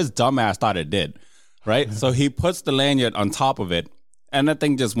 His dumbass thought it did. Right? So he puts the lanyard on top of it, and that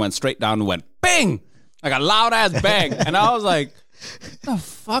thing just went straight down and went bang! Like a loud ass bang. And I was like, what the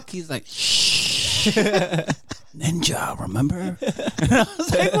fuck? He's like, shh. Ninja, remember? And I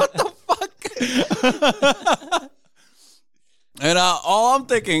was like, what the fuck? And all I'm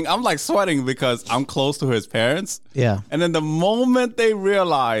thinking, I'm like sweating because I'm close to his parents. Yeah. And then the moment they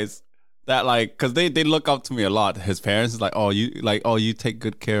realize that, like, because they look up to me a lot, his parents is like, you take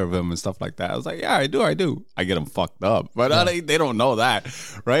good care of him and stuff like that. I was like, yeah, I do. I get them fucked up. But they don't know that,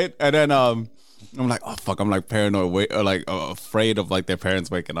 right? And then I'm like, oh, fuck, I'm like paranoid, afraid of like their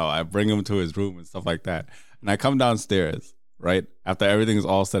parents waking up. I bring him to his room and stuff like that. And I come downstairs, right? After everything's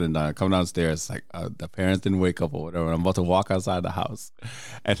all said and done, I come downstairs, like the parents didn't wake up or whatever. And I'm about to walk outside the house.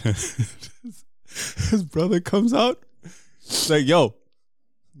 And his brother comes out. He's like, yo,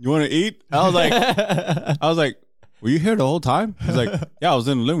 you want to eat? I was like, were you here the whole time? He's like, yeah, I was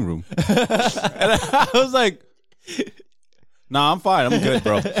in the living room. And I was like, nah, I'm fine. I'm good,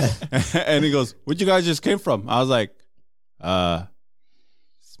 bro. And he goes, where'd you guys just came from? I was like,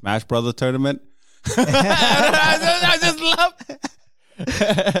 Smash Brother tournament. I just laughed.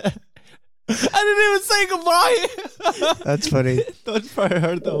 I didn't even say goodbye. That's funny. That's probably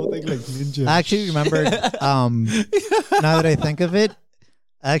heard the whole thing like ninja. I actually remember, now that I think of it,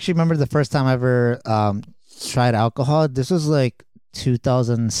 I actually remember the first time I ever tried alcohol. This was like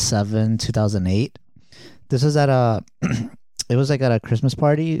 2007, 2008. This was at it was like at a Christmas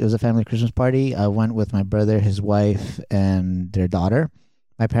party. It was a family Christmas party. I went with my brother, his wife, and their daughter.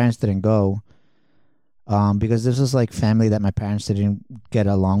 My parents didn't go. Because this was like family that my parents didn't get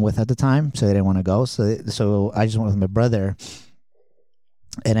along with at the time, so they didn't want to go. So I just went with my brother,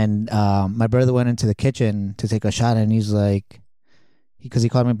 and then my brother went into the kitchen to take a shot, and he's like, because he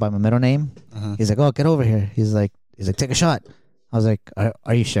called me by my middle name, he's like, "Oh, get over here." He's like, "Take a shot." I was like,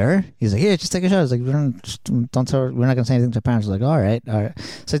 "Are you sure?" He's like, "Yeah, just take a shot." I was like, "Don't tell. We're not gonna say anything to the parents." I was like, all right.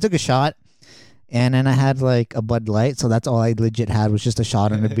 So I took a shot, and then I had like a Bud Light, so that's all I legit had was just a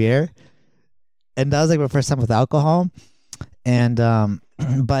shot and a beer. And that was like my first time with alcohol. And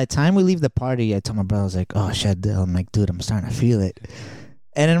by the time we leave the party, I told my brother, I was like, oh shit, I'm like, dude, I'm starting to feel it.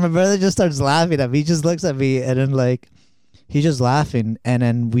 And then my brother just starts laughing at me. He just looks at me and then like, he's just laughing. And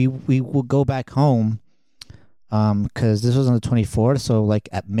then we will go back home because this was on the 24th. So like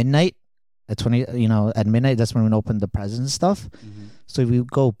at midnight, at midnight, that's when we opened the presents and stuff. Mm-hmm. So we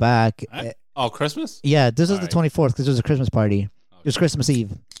go back. Oh, Christmas? Yeah, this was the 24th because it was a Christmas party. It was Christmas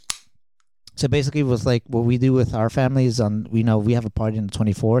Eve. So basically, it was like what we do with our families. We have a party on the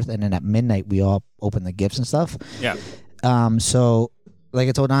 24th, and then at midnight we all open the gifts and stuff. Yeah. So like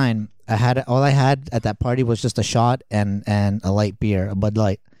I told Nine, all I had at that party was just a shot and a light beer, a Bud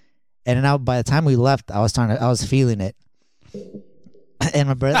Light. And now by the time we left, I was feeling it.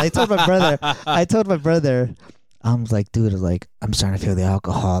 And I told my brother, I was like, dude, like I'm starting to feel the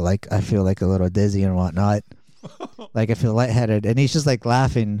alcohol. Like I feel like a little dizzy and whatnot. Like I feel lightheaded. And he's just like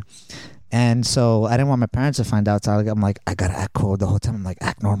laughing. And so I didn't want my parents to find out. So I'm like, I gotta act cool the whole time. I'm like,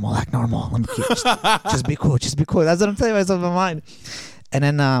 act normal. Let me just be cool. That's what I'm telling myself in my mind. And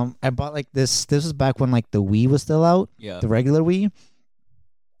then I bought like this. This was back when like the Wii was still out. Yeah. The regular Wii.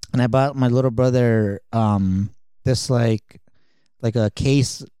 And I bought my little brother this like a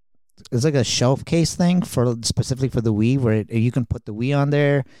case. It's like a shelf case thing specifically for the Wii, where you can put the Wii on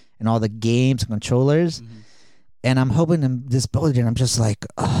there and all the games and controllers. Mm-hmm. And I'm hoping this build it, and I'm just like,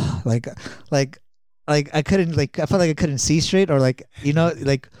 like I couldn't, like I felt like I couldn't see straight, or like, you know,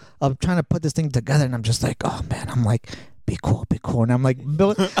 like I'm trying to put this thing together, and I'm just like, oh man, I'm like, be cool, and I'm like, I'm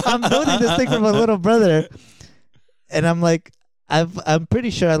building this thing for my little brother, and I'm like, I'm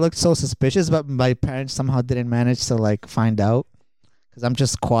pretty sure I looked so suspicious, but my parents somehow didn't manage to like find out, because I'm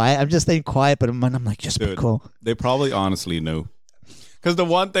just quiet. I'm just staying quiet, but I'm like, just be cool. They probably honestly knew. Because the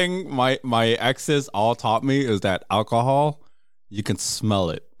one thing my exes all taught me is that alcohol, you can smell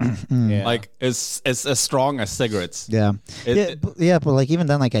it. Yeah. Like it's as strong as cigarettes. Yeah. But like even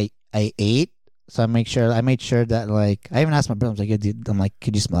then, like I ate, so I made sure that like I even asked my brother. I was like, yeah, dude, I'm like,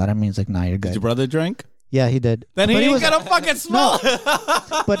 could you smell it? I mean, he's like, nah, you're good. Did your brother drink? Yeah, he did. Then he ain't gonna fucking smell.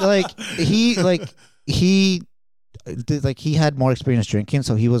 But he had more experience drinking,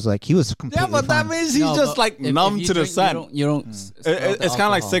 so he was completely yeah, but that means he's just like numb to the scent. You don't. It's kind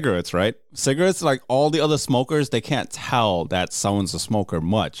of like cigarettes, right? Cigarettes, like all the other smokers, they can't tell that someone's a smoker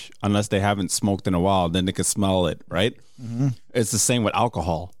much unless they haven't smoked in a while. Then they can smell it, right? Mm-hmm. It's the same with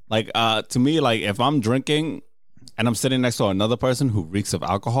alcohol. Like to me, like if I'm drinking and I'm sitting next to another person who reeks of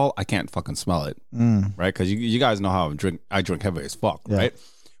alcohol, I can't fucking smell it, right? Because you guys know how I drink heavy as fuck, right?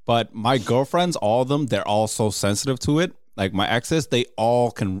 But my girlfriends, all of them, they're all so sensitive to it. Like my exes, they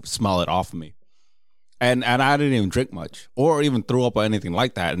all can smell it off of me. And I didn't even drink much or even throw up or anything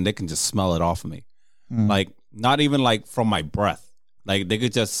like that. And they can just smell it off of me. Like not even like from my breath. Like they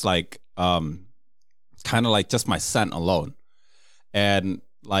could just like, kind of like just my scent alone. And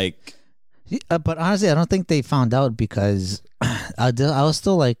like. But honestly, I don't think they found out because I was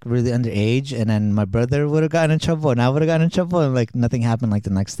still like really underage, and then my brother would have gotten in trouble, and I would have gotten in trouble, and like nothing happened like the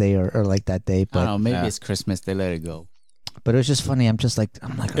next day or like that day. But I don't know, maybe it's Christmas, they let it go. But it was just funny. I'm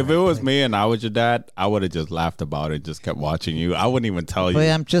like, if it was me and I was your dad, I would have just laughed about it, just kept watching you. I wouldn't even tell you. But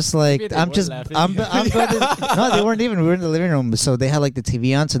I'm just like, I'm no, they weren't even. We were in the living room, so they had like the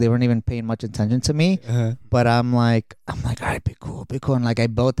TV on, so they weren't even paying much attention to me. But I'm like, all right, be cool, and like I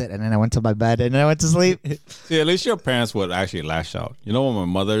built it, and then I went to my bed, and then I went to sleep. See, at least your parents would actually lash out. You know what my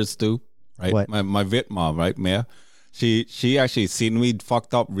mothers do, right? What? My Viet mom, right, Mia? She actually seen me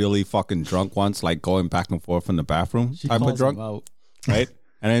fucked up, really fucking drunk once, like going back and forth in the bathroom, type of drunk, right?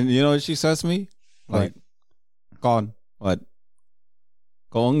 And then you know what she says to me, like, "Con, what?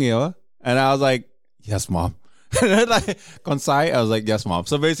 Con nhiều?" And I was like, "Yes, mom." And then like, "Con sai?" I was like, "Yes, mom."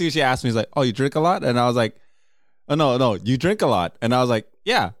 So basically, she asked me, "She's like, oh, you drink a lot?" And I was like, "Oh no, you drink a lot." And I was like,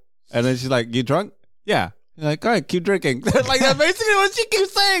 "Yeah." And then she's like, "You drunk?" "Yeah." You're like, "Go ahead, keep drinking." Like that's basically what she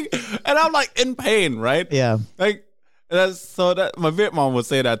keeps saying, and I'm like in pain, right? Yeah, like. That my Viet mom would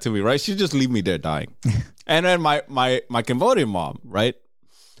say that to me, right? She'd just leave me there dying. And then my Cambodian mom, right?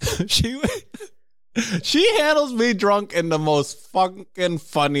 She handles me drunk in the most fucking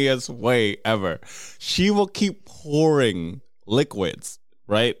funniest way ever. She will keep pouring liquids,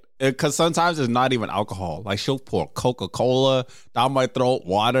 right? Because sometimes it's not even alcohol. Like she'll pour Coca-Cola down my throat,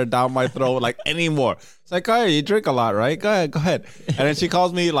 water down my throat, like any more. It's like, oh, you drink a lot, right? Go ahead. And then she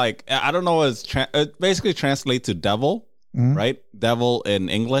calls me like, I don't know, it basically translates to devil, right? Devil in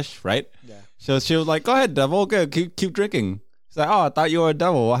English, right? Yeah. So she was like, go ahead, devil, good, keep drinking. She's like, oh, I thought you were a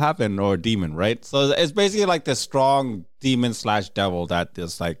devil. What happened? Or a demon, right? So it's basically like this strong demon / devil that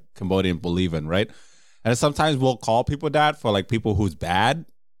this like Cambodian believe in, right? And sometimes we'll call people that for like people who's bad.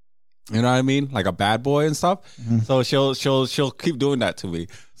 You know what I mean? Like a bad boy and stuff. So she'll keep doing that to me.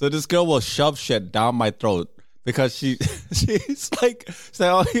 So this girl will shove shit down my throat because she's like,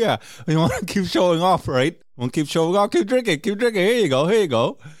 oh yeah, you want to keep showing off, right? Want to keep showing off? Keep drinking. Here you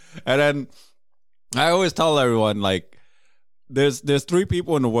go. And then I always tell everyone like, there's 3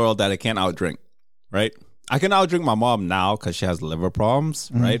 people in the world that I can't outdrink, right? I can outdrink my mom now because she has liver problems,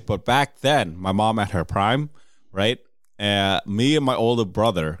 right? But back then, my mom at her prime, right? Me and my older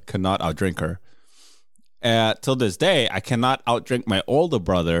brother could not outdrink her. Till this day, I cannot outdrink my older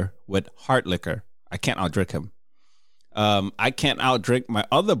brother with hard liquor. I can't outdrink him. I can't outdrink my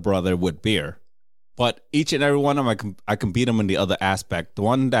other brother with beer. But each and every one of them, I can beat him in the other aspect. The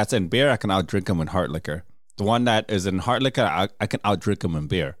one that's in beer, I can outdrink him in hard liquor. The one that is in hard liquor, I can outdrink him in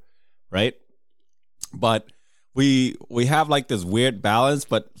beer, right? But we have like this weird balance,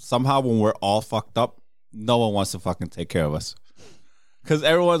 but somehow when we're all fucked up, no one wants to fucking take care of us. Because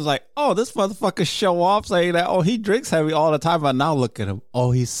everyone's like, oh, this motherfucker show off saying that, oh, he drinks heavy all the time, but now look at him.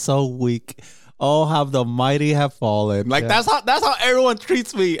 Oh, he's so weak. Oh, how the mighty have fallen. Like that's how everyone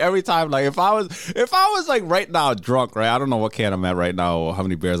treats me every time. Like if I was like right now drunk, right? I don't know what can I'm at right now or how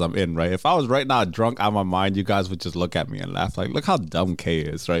many beers I'm in, right? If I was right now drunk out of my mind, you guys would just look at me and laugh. Like, look how dumb K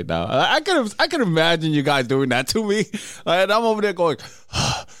is right now. I could imagine you guys doing that to me. And I'm over there going,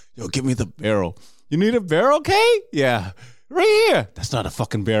 yo, give me the barrel. You need a barrel, K? Yeah. Right here. That's not a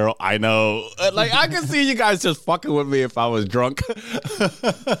fucking barrel. I know. Like, I can see you guys just fucking with me if I was drunk.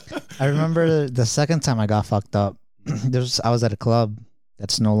 I remember the second time I got fucked up. I was at a club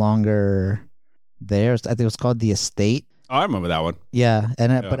that's no longer there. I think it was called The Estate. Oh, I remember that one. Yeah,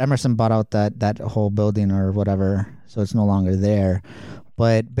 but Emerson bought out that whole building or whatever, so it's no longer there.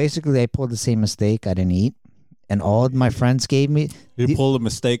 But basically, I pulled the same mistake. I didn't eat, and all of my friends gave me. You pulled a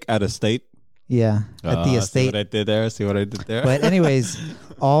mistake at Estate? Yeah, at The Estate. See what I did there? But anyways,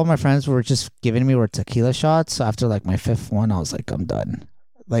 all my friends were just giving me tequila shots. So after like my fifth one, I was like, I'm done.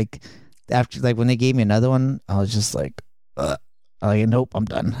 Like after when they gave me another one, I was just like, nope, I'm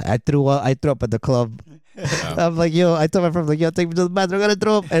done. I threw up at the club. Yeah. I'm like, yo, I told my friend, like, yo, take me to the bathroom, I'm gonna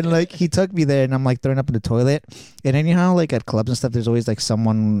throw up. And like he took me there and I'm like throwing up in the toilet. And then you know like at clubs and stuff, there's always like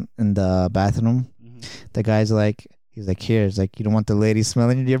someone in the bathroom. Mm-hmm. The guy's like, he's like, here, it's like, you don't want the lady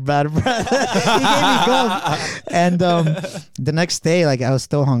smelling your bad breath. He gave me gum. And the next day, like, I was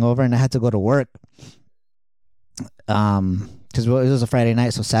still hungover and I had to go to work. Because it was a Friday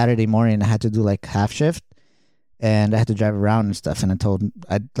night, so Saturday morning I had to do like half shift, and I had to drive around and stuff. And I told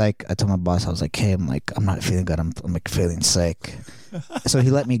my boss, I was like, hey, I'm not feeling good. I'm like feeling sick. So he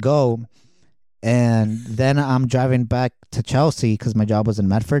let me go. And then I'm driving back to Chelsea because my job was in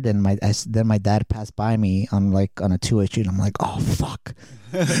Medford, and then my dad passed by me on a two-way street. I'm like, oh fuck!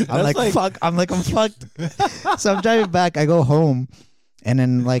 Fuck! I'm fucked. So I'm driving back. I go home, and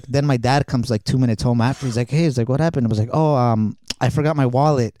then my dad comes like 2 minutes home after. He's like, hey, what happened? I was like, oh, I forgot my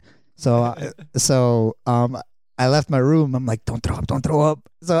wallet. So I left my room. I'm like, don't throw up.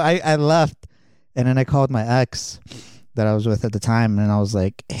 So I left, and then I called my ex that I was with at the time, and I was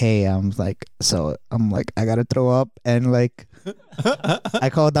like, hey, I gotta throw up, and like I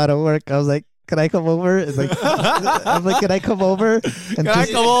called out of work. I was like, can I come over? It's like, I'm like, can I come over? And I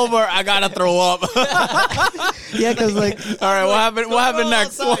come over? I gotta throw up. Yeah, because like, all right, what happened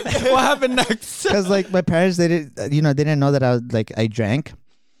next? What happened next? Because like my parents, they didn't know that I drank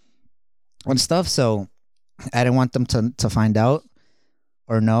and stuff, so I didn't want them to find out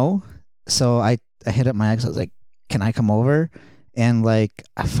or know. So I hit up my ex. I was like, can I come over? And like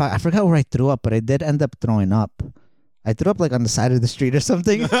I forgot where I threw up, but I did end up throwing up. I threw up like on the side of the street or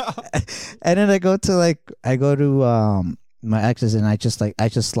something. And then I go to my ex's, and I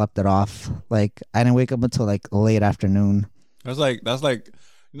just slept it off. Like I didn't wake up until like late afternoon. That's like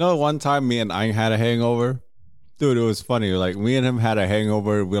one time me and I had a hangover. Dude, it was funny. Like me and him had a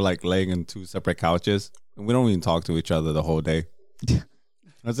hangover. We're like laying in two separate couches, and we don't even talk to each other the whole day.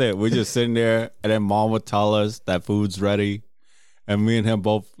 That's it. We're just sitting there, and then mom would tell us that food's ready, and me and him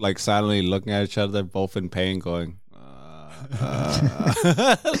both like silently looking at each other, both in pain, going,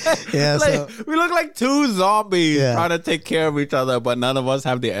 yeah. So we look like two zombies trying to take care of each other, but none of us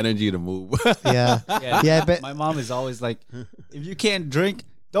have the energy to move. Yeah. But my mom is always like, if you can't drink,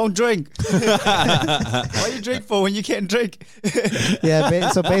 don't drink. What you drink for when you can't drink? Yeah.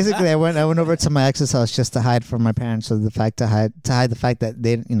 So basically, I went over to my ex's house just to hide from my parents. So to hide the fact that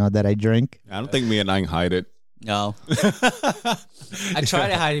they, that I drink. I don't think me and I hide it. No. I tried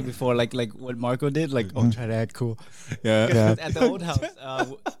to hide it before, like what Marco did. Like, try to act cool. Yeah. At the old house,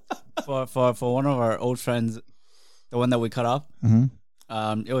 for one of our old friends, the one that we cut off.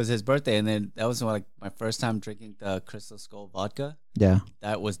 Mm-hmm. It was his birthday, and then that was like my first time drinking the Crystal Skull vodka. Yeah,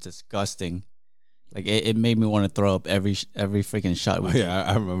 that was disgusting. Like it made me want to throw up every freaking shot.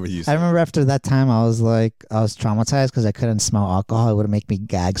 I remember you. I remember after that time, I was traumatized because I couldn't smell alcohol. It would make me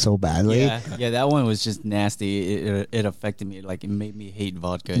gag so badly. Yeah, that one was just nasty. It affected me. Like it made me hate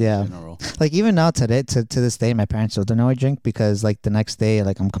vodka in general. Like even now today, to this day, my parents still don't know I drink because like the next day,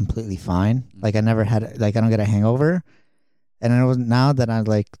 like I'm completely fine. Like I never had I don't get a hangover. And it was now that I'm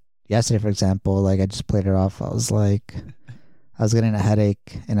like yesterday, for example, like I just played it off. I was getting a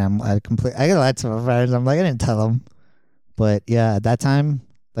headache, and I got lied to my friends. I'm like, I didn't tell them, but yeah, at that time,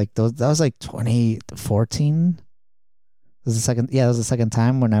 like that was like 2014. was the second. Yeah, it was the second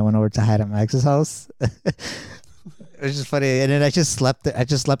time when I went over to hide at my ex's house. It was just funny, and then I just slept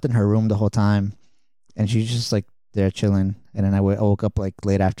in her room the whole time, and she's just like there chilling. And then I woke up like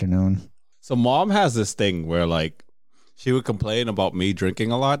late afternoon. So mom has this thing where like she would complain about me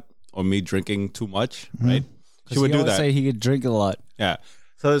drinking a lot or me drinking too much, right? She would do that. Say he could drink a lot. Yeah.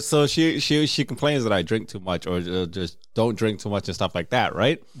 So she complains that I drink too much or just don't drink too much and stuff like that,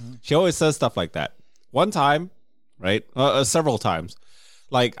 right? She always says stuff like that. One time, right? Several times.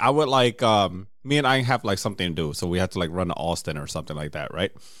 Like I would like me and I have like something to do, so we had to like run to Austin or something like that,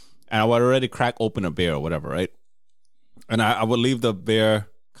 right? And I would already crack open a beer or whatever, right? And I would leave the beer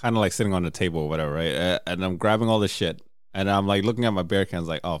kind of like sitting on the table or whatever, right? And I'm grabbing all this shit, and I'm like looking at my beer cans,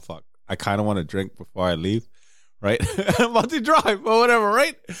 like, oh fuck, I kind of want to drink before I leave. Right? I'm about to drive or whatever,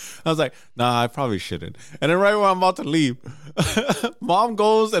 right? I was like, nah, I probably shouldn't. And then right when I'm about to leave, mom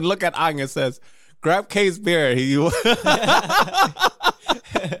goes and look at Ang and says, grab K's beer.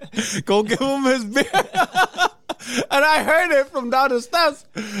 Go give him his beer. And I heard it from down the steps.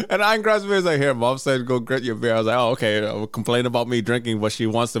 And Ang grabs beer. He's like, here, mom said go get your beer. I was like, oh, okay. I'll complain about me drinking, but she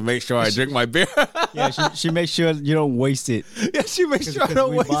wants to make sure I drink my beer. Yeah, she makes sure you don't waste it. Yeah, she makes sure I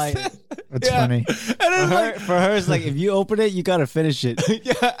don't waste it. That's funny. And then For her, it's like if you open it, you gotta finish it.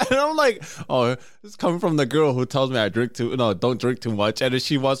 Yeah, and I'm like, oh, this is coming from the girl who tells me don't drink too much, and then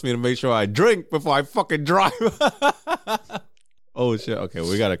she wants me to make sure I drink before I fucking drive. Oh shit! Okay,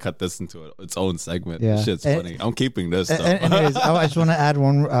 we gotta cut this into its own segment. Yeah. This shit's funny. I'm keeping this stuff. Anyways, I just want to add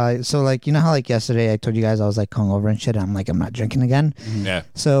one. So like, you know how like yesterday I told you guys I was like hungover and shit. And I'm like, I'm not drinking again. Yeah.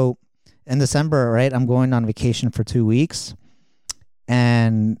 So in December, right, I'm going on vacation for 2 weeks,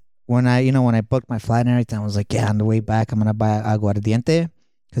 and when I booked my flight and everything, I was like, yeah, on the way back, I'm gonna buy aguardiente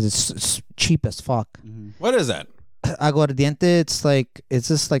because it's cheap as fuck. What is that? Aguardiente, it's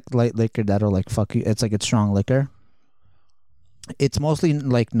just like light liquor that'll like fuck you. It's like it's strong liquor. It's mostly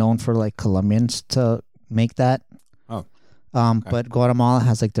like known for like Colombians to make that. Oh. Okay. But Guatemala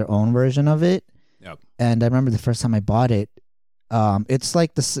has like their own version of it. Yep. And I remember the first time I bought it, it's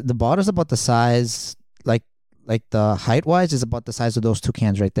like the bottle's about the size, like the height wise is about the size of those two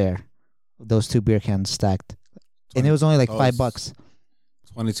cans right there, those two beer cans stacked, and it was only like $5.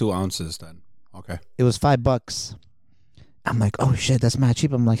 22 ounces then. Okay. It was $5. I'm like, oh shit, that's mad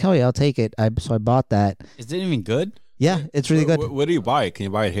cheap. I'm like, hell yeah, I'll take it. So I bought that. Is it even good? Yeah, it's really good. Where do you buy it? Can you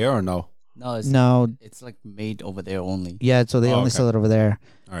buy it here or no? No, it's like made over there only. Yeah, so they only sell it over there.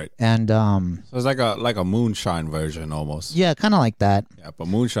 All right. And so it's like a moonshine version almost. Yeah, kind of like that. Yeah, but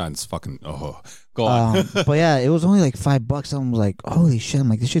moonshine's fucking go on. But yeah, it was only like $5. I was like, holy shit! I'm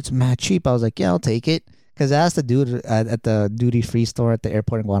like, this shit's mad cheap. I was like, yeah, I'll take it. Because I asked the dude at the duty free store at the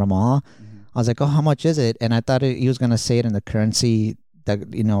airport in Guatemala. I was like, oh, how much is it? And I thought he was gonna say it in the currency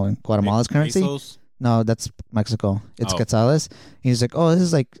that in Guatemala's currency. Pesos? No, that's Mexico. It's Oh. quetzales. He's like, oh, this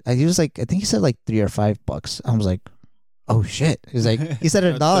is like, he was like, I think he said like $3 or $5. I was like, oh shit. He's like, he said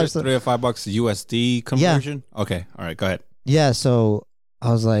 $1. $3 or $5 USD conversion. Yeah. Okay. All right. Go ahead. Yeah. So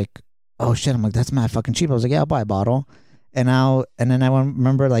I was like, oh shit. I'm like, that's mad fucking cheap. I was like, yeah, I'll buy a bottle. And then I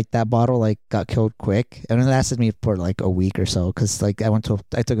remember like that bottle like got killed quick, and it lasted me for like a week or so because like I took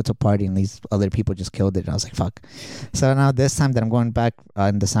it to a party and these other people just killed it, and I was like, fuck. So now this time that I'm going back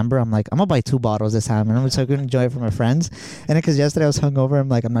in December, I'm like, I'm gonna buy 2 bottles this time, and I'm so gonna enjoy it for my friends. And because yesterday I was hungover, I'm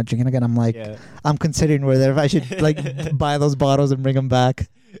like, I'm not drinking again. I'm like, I'm considering whether if I should like buy those bottles and bring them back.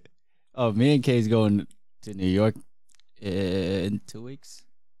 Oh, me and Kay's going to New York in 2 weeks.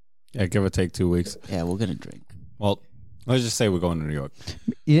 Yeah, give or take 2 weeks. Yeah, we're gonna drink. Well, let's just say we're going to New York.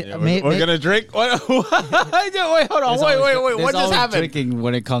 Yeah, we're gonna drink. Wait, hold on. Wait. What just happened? Drinking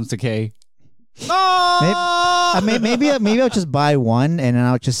when it comes to Kay. Maybe I'll just buy one and then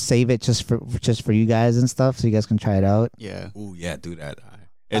I'll just save it just for you guys and stuff, so you guys can try it out. Yeah. Oh yeah, do that.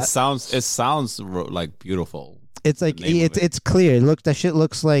 It sounds like beautiful. It's like it's clear. That shit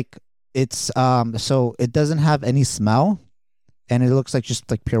looks like it's so it doesn't have any smell, and it looks like just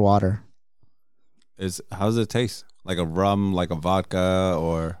like pure water. How does it taste? Like a rum, like a vodka,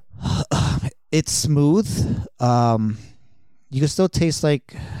 or it's smooth. You can still taste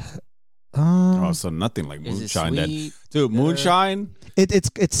like. So nothing like moonshine then, dude. Moonshine.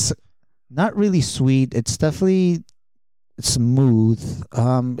 It's not really sweet. It's definitely smooth.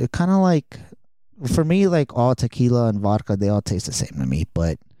 It kind of like, for me, like all tequila and vodka, they all taste the same to me.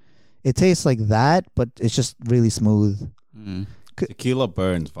 But it tastes like that, but it's just really smooth. Tequila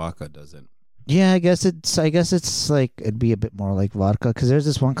burns, vodka doesn't. Yeah, I guess it's like it'd be a bit more like vodka because there's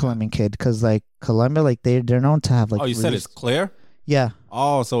this one Colombian kid because like Colombia, like they're known to have like. Oh, you said it's clear. Yeah.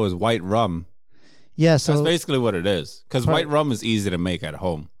 Oh, so it's white rum. Yeah, so that's basically what it is. Because white rum is easy to make at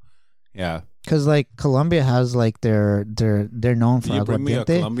home. Yeah, Because like Colombia has like they're known for Can you bring me a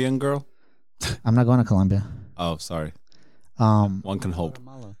aguardiente. Colombian girl? I'm not going to Colombia. Oh, sorry. Um, One can hope.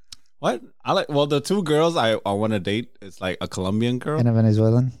 What? I like. Well, the two girls I want to date is like a Colombian girl and a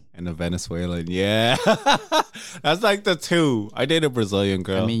Venezuelan. and a Venezuelan. Yeah, that's like the two. I date a Brazilian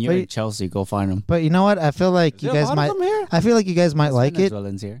girl. I mean, you're But- in Chelsea. Go find them. But you know what? I feel like Is you there a guys lot might. of them here? I feel like you guys might like it.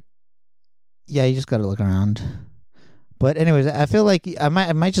 Venezuelans here. Yeah, you just gotta look around. But anyways, I feel like I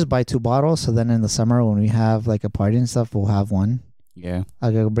might just buy 2 bottles. So then in the summer when we have like a party and stuff, we'll have one. Yeah.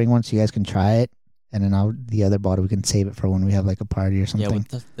 I'll go bring one so you guys can try it, and then the other bottle we can save it for when we have like a party or something. Yeah,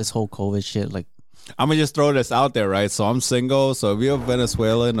 with this whole COVID shit, like, I'm gonna just throw this out there, right? So I'm single. So if you're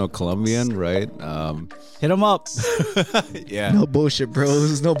Venezuelan or Colombian, right? hit them up. Yeah. No bullshit,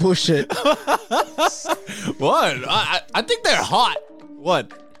 bros. No bullshit. What? I think they're hot.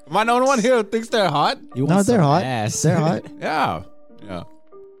 What? Am I the only one here who thinks they're hot? You No, want they're some hot. ass. They're hot. Yeah. Yeah.